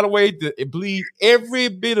going to figure out a way to bleed every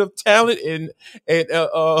bit of talent and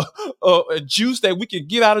juice that we can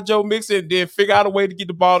get out of Joe Mixon, and then figure out a way to get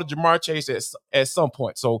the ball to Jamar Chase at some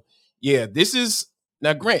point. So, yeah, this is –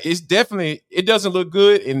 now, Grant, it doesn't look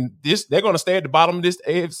good, and they're going to stay at the bottom of this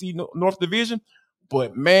AFC North division.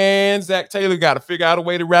 But, man, Zach Taylor got to figure out a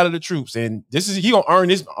way to rally the troops. And he going to earn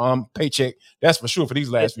his paycheck, that's for sure, for these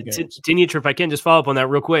last few games. Denitra, if I can just follow up on that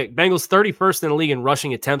real quick. Bengals 31st in the league in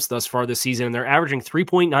rushing attempts thus far this season, and they're averaging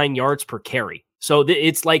 3.9 yards per carry. So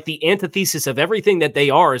it's like the antithesis of everything that they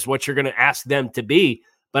are is what you're going to ask them to be.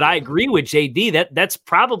 But I agree with JD. That's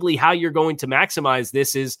probably how you're going to maximize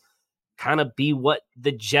this, is kind of be what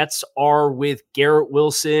the Jets are with Garrett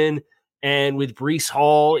Wilson and with Breece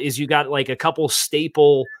Hall, is you got like a couple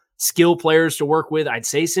staple skill players to work with. I'd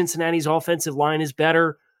say Cincinnati's offensive line is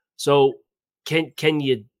better. So can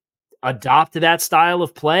you adopt that style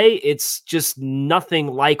of play? It's just nothing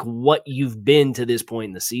like what you've been to this point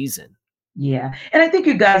in the season. Yeah. And I think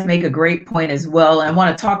you guys make a great point as well. And I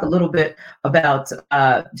want to talk a little bit about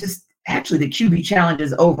just actually the QB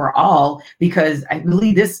challenges overall, because I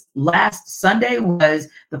believe this last Sunday was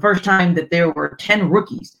the first time that there were 10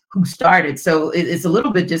 rookies who started. So it's a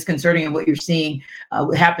little bit disconcerting in what you're seeing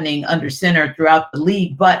happening under center throughout the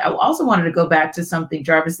league. But I also wanted to go back to something,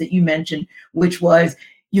 Jarvis, that you mentioned, which was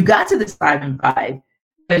you got to this 5-5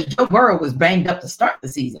 because Joe Burrow was banged up to start the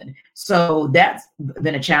season. So that's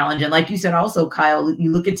been a challenge. And like you said, also, Kyle,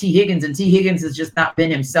 you look at T. Higgins, and T. Higgins has just not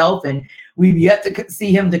been himself. And we've yet to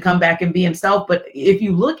see him to come back and be himself. But if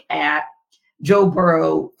you look at Joe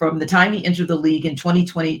Burrow from the time he entered the league in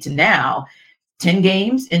 2020 to now, 10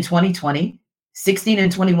 games in 2020, 16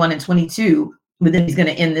 and 21 and 22, but then he's going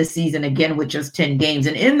to end this season again with just 10 games.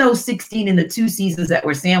 And in those 16 in the 2 seasons that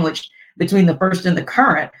were sandwiched between the first and the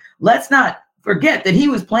current, let's not forget that he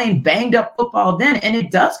was playing banged up football then. And it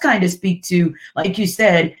does kind of speak to, like you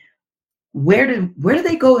said, where do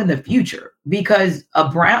they go in the future? Because a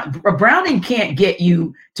Browning can't get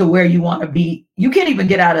you to where you want to be. You can't even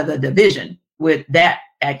get out of the division with that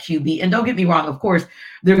at QB. And don't get me wrong, of course,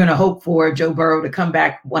 they're going to hope for Joe Burrow to come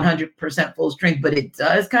back 100% full strength, but it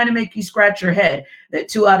does kind of make you scratch your head that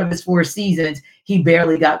 2 out of his 4 seasons, he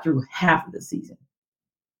barely got through half of the season.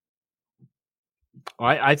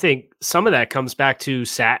 I think some of that comes back to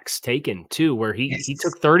sacks taken too, where he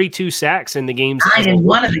took 32 sacks in the games. In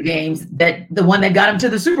one of the games, the one that got him to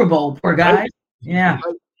the Super Bowl, poor guy. Right. Yeah.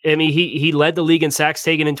 I mean, he led the league in sacks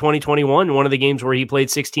taken in 2021, one of the games where he played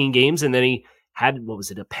 16 games, and then he had,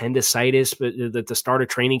 appendicitis at the start of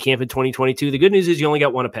training camp in 2022. The good news is you only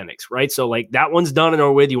got one appendix, right? So like that one's done and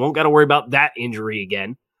over with. You won't got to worry about that injury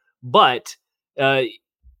again. But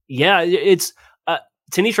it's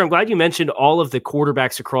Tanisha, I'm glad you mentioned all of the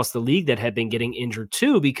quarterbacks across the league that have been getting injured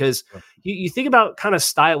too, because you think about kind of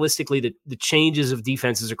stylistically the changes of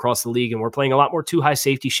defenses across the league, and we're playing a lot more 2 high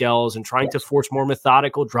safety shells and trying to force more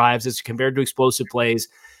methodical drives as compared to explosive plays.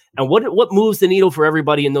 And what moves the needle for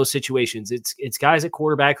everybody in those situations? It's guys at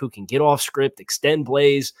quarterback who can get off script, extend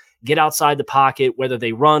plays, get outside the pocket, whether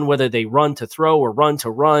they run to throw or run to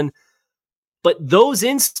run. But those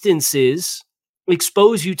instances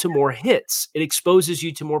expose you to more hits. It exposes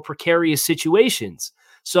you to more precarious situations.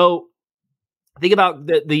 So think about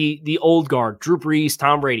the old guard, Drew Brees,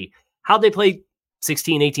 Tom Brady. How'd they play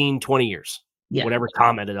 16, 18, 20 years? Yeah. Whatever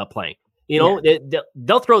Tom ended up playing.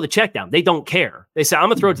 They'll throw the check down. They don't care. They say, I'm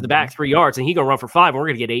going to throw it to the back 3 yards, and he's going to run for 5, and we're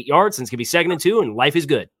going to get 8 yards, and it's going to be 2nd and 2, and life is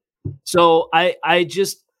good. So I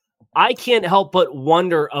can't help but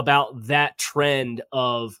wonder about that trend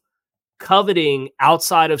of coveting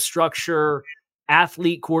outside of structure,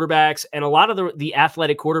 athlete quarterbacks, and a lot of the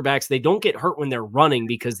athletic quarterbacks, they don't get hurt when they're running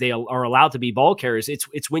because they are allowed to be ball carriers.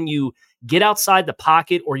 It's when you get outside the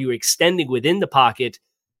pocket or you're extending within the pocket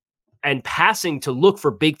and passing to look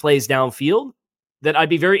for big plays downfield that I'd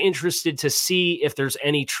be very interested to see if there's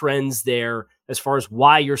any trends there as far as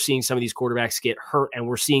why you're seeing some of these quarterbacks get hurt, and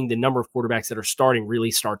we're seeing the number of quarterbacks that are starting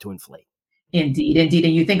really start to inflate. Indeed.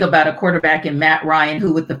 And you think about a quarterback in Matt Ryan,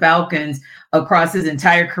 who with the Falcons across his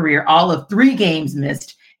entire career, all of 3 games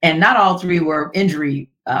missed, and not all 3 were injury.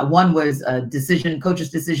 One was a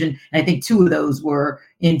coach's decision, and I think 2 of those were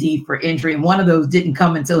indeed for injury, and one of those didn't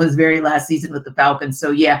come until his very last season with the Falcons.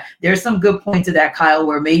 So yeah, there's some good points to that, Kyle,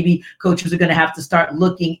 where maybe coaches are going to have to start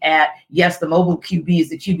looking at, yes, the mobile QB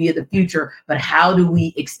is the QB of the future, but how do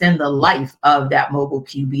we extend the life of that mobile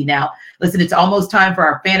QB? Now, listen, it's almost time for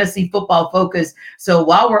our fantasy football focus. So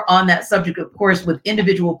while we're on that subject, of course, with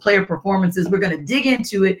individual player performances, we're going to dig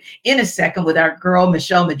into it in a second with our girl,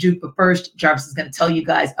 Michelle Majuk. But first, Jarvis is going to tell you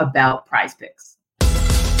guys about Prize Picks.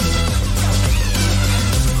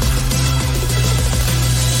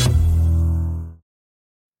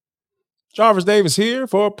 Jarvis Davis here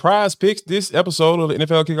for Prize Picks. This episode of the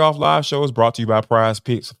NFL Kickoff Live Show is brought to you by Prize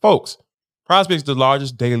Picks. Folks, Prize Picks is the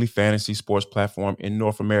largest daily fantasy sports platform in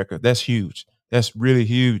North America. That's huge. That's really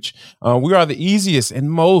huge. We are the easiest and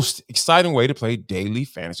most exciting way to play daily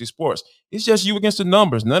fantasy sports. It's just you against the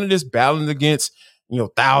numbers. None of this battling against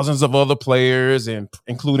thousands of other players, and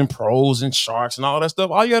including pros and sharks and all that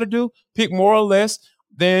stuff. All you got to do, pick more or less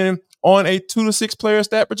than on a 2 to 6 player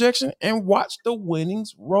stat projection and watch the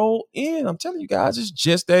winnings roll in. I'm telling you guys, it's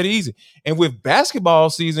just that easy. And with basketball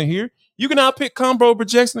season here, you can now pick combo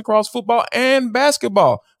projections across football and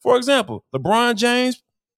basketball. For example, LeBron James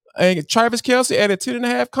and Travis Kelce at a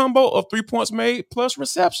 10.5 combo of 3 points made plus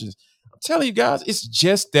receptions. I'm telling you guys, it's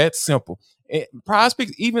just that simple. And Prize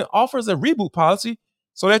Picks even offers a reboot policy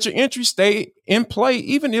so that your entries stay in play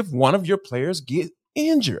even if one of your players get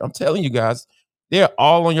injured. I'm telling you guys, they're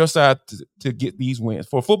all on your side to get these wins.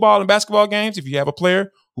 For football and basketball games, if you have a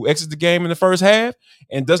player who exits the game in the first half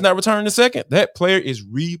and does not return in the second, that player is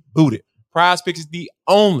rebooted. Prize Picks is the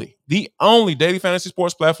only daily fantasy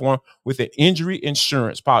sports platform with an injury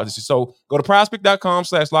insurance policy. So go to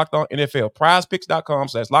prizepick.com/lockedonnfl,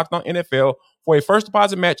 prizepicks.com/lockedonnfl for a first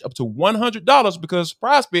deposit match up to $100 because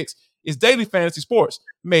Prize Picks is daily fantasy sports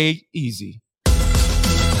made easy.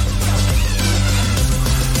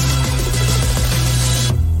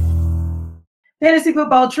 Fantasy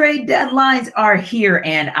football trade deadlines are here,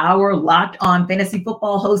 and our Locked On Fantasy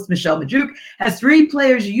Football host, Michelle Majuk, has 3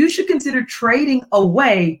 players you should consider trading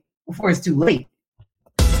away before it's too late.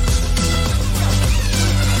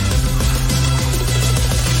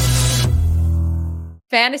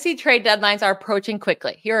 Fantasy trade deadlines are approaching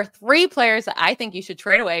quickly. Here are 3 players that I think you should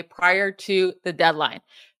trade away prior to the deadline.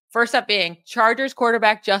 First up being Chargers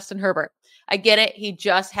quarterback Justin Herbert. I get it. He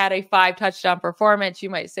just had a 5-touchdown performance, you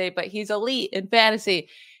might say, but he's elite in fantasy.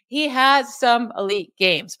 He has some elite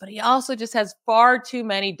games, but he also just has far too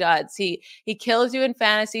many duds. He kills you in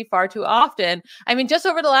fantasy far too often. I mean, just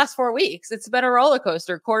over the last 4 weeks, it's been a roller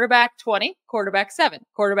coaster. Quarterback 20, quarterback 7,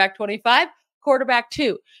 quarterback 25, quarterback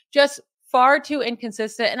 2. Just far too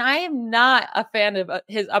inconsistent, and I am not a fan of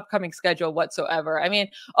his upcoming schedule whatsoever. I mean,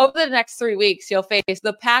 over the next 3 weeks, he'll face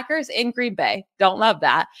the Packers in Green Bay. Don't love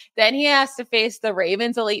that. Then he has to face the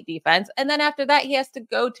Ravens elite defense, and then after that, he has to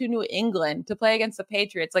go to New England to play against the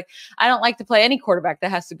Patriots. Like, I don't like to play any quarterback that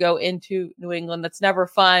has to go into New England. That's never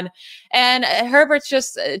fun. And Herbert's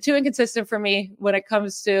just too inconsistent for me when it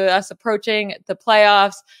comes to us approaching the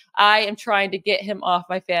playoffs. I am trying to get him off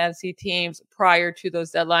my fantasy teams prior to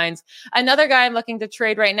those deadlines. Another guy I'm looking to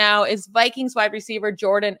trade right now is Vikings wide receiver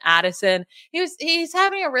Jordan Addison. He's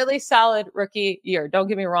having a really solid rookie year, don't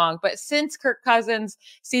get me wrong, but since Kirk Cousins'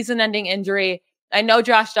 season-ending injury, I know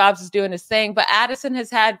Josh Dobbs is doing his thing, but Addison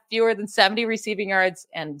has had fewer than 70 receiving yards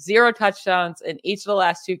and 0 touchdowns in each of the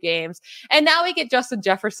last 2 games. And now we get Justin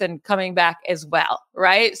Jefferson coming back as well,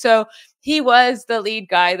 right? So he was the lead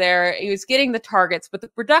guy there. He was getting the targets, but the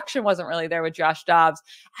production wasn't really there with Josh Dobbs.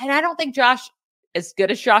 And I don't think Josh, as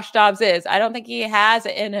good as Josh Dobbs is, I don't think he has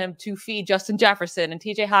it in him to feed Justin Jefferson and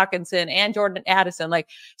TJ Hawkinson and Jordan Addison. Like,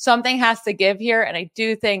 something has to give here. And I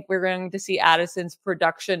do think we're going to see Addison's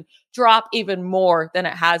production drop even more than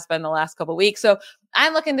it has been the last couple of weeks. So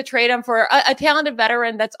I'm looking to trade him for a talented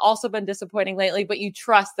veteran that's also been disappointing lately, but you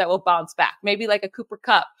trust that will bounce back. Maybe like a Cooper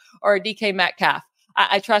Kupp or a DK Metcalf.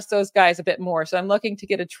 I trust those guys a bit more. So I'm looking to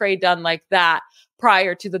get a trade done like that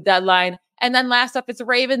prior to the deadline. And then last up, it's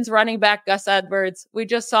Ravens running back Gus Edwards. We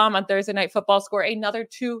just saw him on Thursday Night Football score another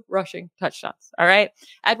 2 rushing touchdowns. All right.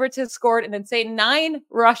 Edwards has scored an insane 9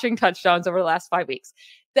 rushing touchdowns over the last 5 weeks.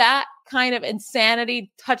 That kind of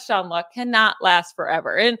insanity touchdown luck cannot last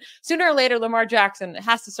forever. And sooner or later, Lamar Jackson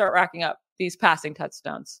has to start racking up these passing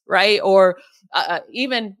touchdowns, right? Or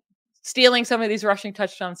even stealing some of these rushing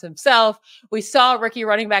touchdowns himself. We saw rookie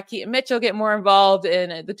running back Keaton Mitchell get more involved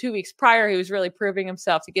in the 2 weeks prior. He was really proving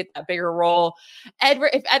himself to get that bigger role.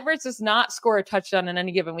 If Edwards does not score a touchdown in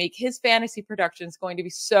any given week, his fantasy production is going to be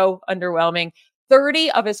so underwhelming. 30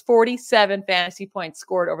 of his 47 fantasy points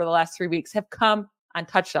scored over the last 3 weeks have come on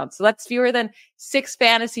touchdowns. So that's fewer than 6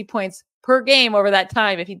 fantasy points per game over that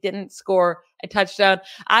time if he didn't score a touchdown.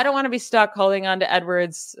 I don't want to be stuck holding on to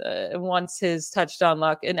Edwards once his touchdown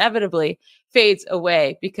luck inevitably fades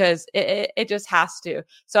away, because it just has to.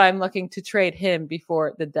 So I'm looking to trade him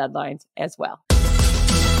before the deadlines as well.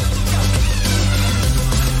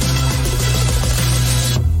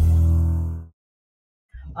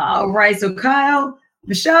 All right. So Kyle,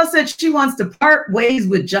 Michelle said she wants to part ways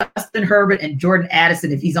with Justin Herbert and Jordan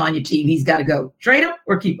Addison. If he's on your team, he's got to go. Trade him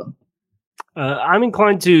or keep him? I'm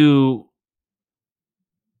inclined to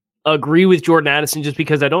agree with Jordan Addison just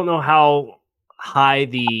because I don't know how high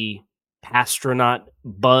the astronaut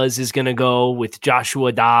buzz is going to go with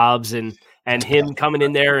Joshua Dobbs and him coming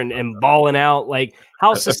in there and balling out. Like,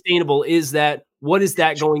 how sustainable is that? What is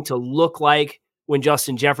that going to look like when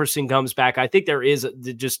Justin Jefferson comes back? I think there is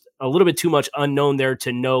just a little bit too much unknown there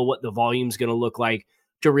to know what the volume is going to look like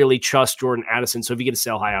to really trust Jordan Addison. So if you get a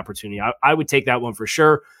sell high opportunity, I would take that one for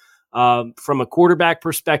sure. From a quarterback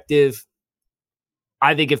perspective,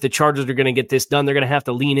 I think if the Chargers are going to get this done, they're going to have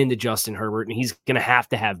to lean into Justin Herbert, and he's going to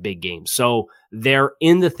have big games. So they're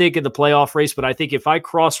in the thick of the playoff race. But I think if I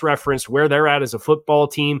cross-reference where they're at as a football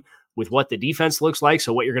team with what the defense looks like,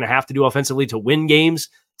 so what you're going to have to do offensively to win games,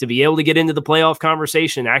 to be able to get into the playoff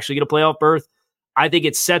conversation, actually get a playoff berth, I think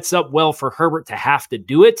it sets up well for Herbert to have to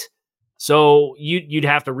do it. So you'd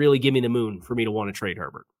have to really give me the moon for me to want to trade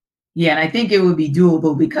Herbert. Yeah, and I think it would be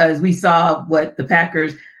doable because we saw what the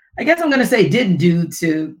Packers, I guess I'm going to say, didn't do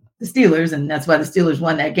to the Steelers, and that's why the Steelers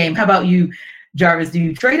won that game. How about you, Jarvis? Do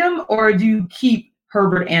you trade him or do you keep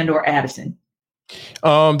Herbert and or Addison?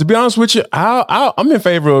 To be honest with you, I'm in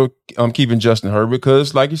favor of keeping Justin Herbert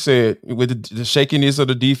because, like you said, with the shakiness of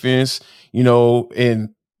the defense, and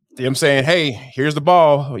them saying, hey, here's the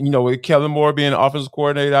ball, with Kellen Moore being the offensive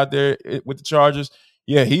coordinator out there with the Chargers,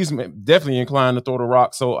 yeah, he's definitely inclined to throw the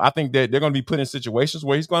rock. So I think that they're going to be put in situations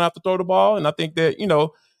where he's going to have to throw the ball. And I think that, I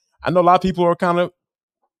know a lot of people are kind of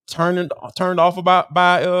turned off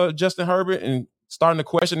by Justin Herbert and starting to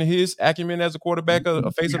question his acumen as a quarterback,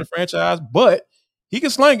 a face of the franchise, but he can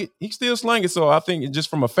sling it. He can still sling it. So I think just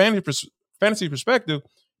from a fantasy perspective,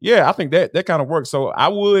 yeah, I think that kind of works. So I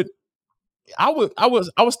would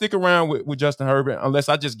stick around with Justin Herbert unless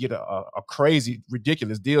I just get a crazy,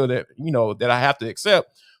 ridiculous deal that that I have to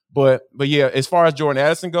accept. But yeah, as far as Jordan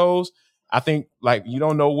Addison goes, I think you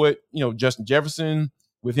don't know what Justin Jefferson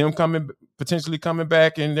with him potentially coming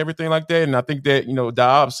back and everything like that. And I think that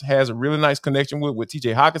Dobbs has a really nice connection with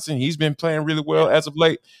TJ Hockenson. He's been playing really well as of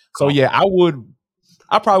late. So yeah,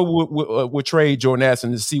 I probably would trade Jordan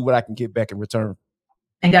Addison to see what I can get back in return.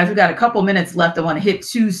 And guys, we've got a couple minutes left. I want to hit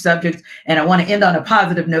 2 subjects, and I want to end on a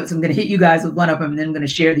positive note. So I'm going to hit you guys with one of them, and then I'm going to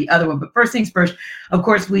share the other one. But first things first, of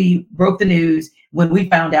course, we broke the news when we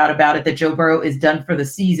found out about it that Joe Burrow is done for the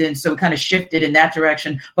season. So it kind of shifted in that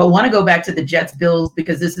direction. But I want to go back to the Jets-Bills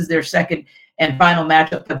because this is their second and final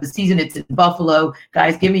matchup of the season. It's in Buffalo.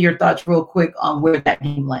 Guys, give me your thoughts real quick on where that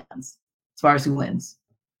game lands as far as who wins.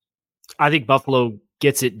 I think Buffalo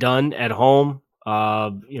gets it done at home.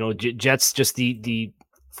 Jets just the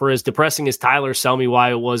for as depressing as Tyler sell me why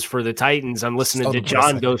it was for the Titans, I'm listening to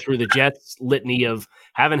John go through the Jets litany of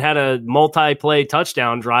haven't had a multi-play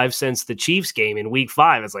touchdown drive since the Chiefs game in week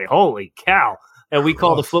 5. It's like, holy cow. And we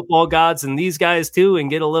call the football gods and these guys too and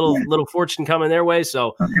get a little fortune coming their way.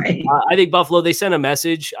 So I think Buffalo, they sent a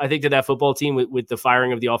message, I think, to that football team with the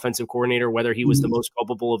firing of the offensive coordinator, whether he was the most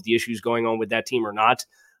culpable of the issues going on with that team or not.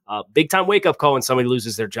 Big time wake up call when somebody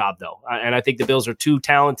loses their job, though. And I think the Bills are too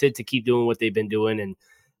talented to keep doing what they've been doing. And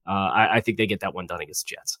I think they get that one done against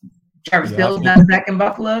the Jets. Jarvis, Bills done back in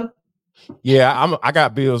Buffalo? Yeah, I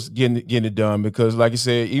got Bills getting it done because, like you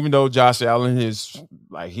said, even though Josh Allen is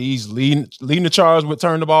he's leading the charge with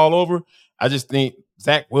turning the ball over, I just think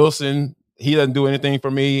Zach Wilson, he doesn't do anything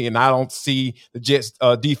for me, and I don't see the Jets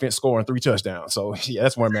defense scoring 3 touchdowns. So yeah,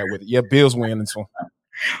 that's where I'm at with it. Yeah, Bills win this one.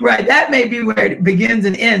 Right. That may be where it begins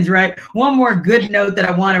and ends, right? One more good note that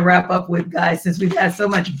I want to wrap up with, guys, since we've had so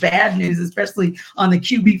much bad news, especially on the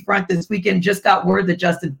QB front this weekend. Just got word that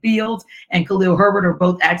Justin Fields and Khalil Herbert are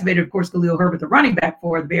both activated. Of course, Khalil Herbert, the running back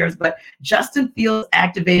for the Bears, but Justin Fields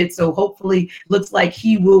activated. So hopefully looks like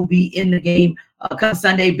he will be in the game come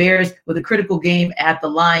Sunday. Bears with a critical game at the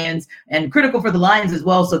Lions, and critical for the Lions as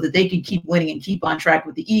well, so that they can keep winning and keep on track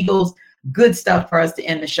with the Eagles. Good stuff for us to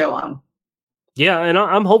end the show on. Yeah, and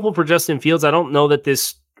I'm hopeful for Justin Fields. I don't know that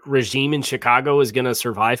this regime in Chicago is going to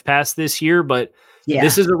survive past this year, but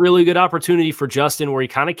this is a really good opportunity for Justin, where he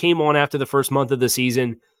kind of came on after the first month of the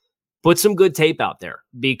season, put some good tape out there,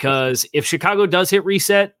 because if Chicago does hit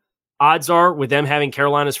reset, odds are, with them having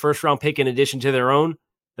Carolina's first round pick in addition to their own,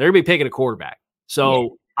 they're going to be picking a quarterback.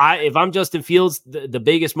 So if I'm Justin Fields, the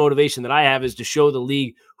biggest motivation that I have is to show the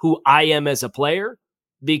league who I am as a player,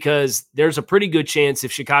 because there's a pretty good chance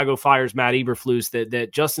if Chicago fires Matt Eberflus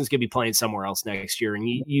that Justin's going to be playing somewhere else next year. And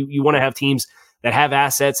you want to have teams that have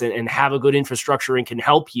assets and have a good infrastructure and can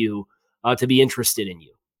help you to be interested in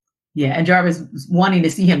you. Yeah, and Jarvis wanting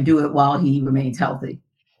to see him do it while he remains healthy.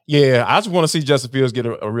 Yeah, I just want to see Justin Fields get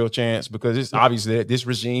a real chance, because it's obvious that this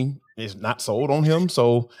regime is not sold on him.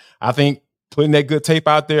 So I think putting that good tape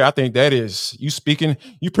out there, I think that is you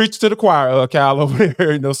preach to the choir, Kyle, over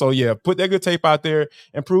there. So yeah, put that good tape out there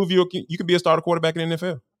and prove you can be a starter quarterback in the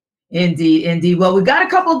NFL. Indeed. Well, we've got a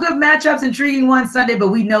couple of good matchups, intriguing ones Sunday, but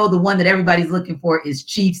we know the one that everybody's looking for is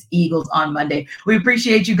Chiefs Eagles on Monday. We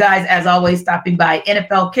appreciate you guys, as always, stopping by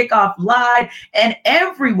NFL Kickoff Live and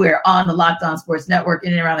everywhere on the Locked On Sports Network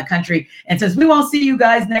in and around the country. And since we won't see you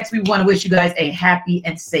guys next, we want to wish you guys a happy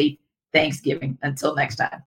and safe Thanksgiving. Until next time.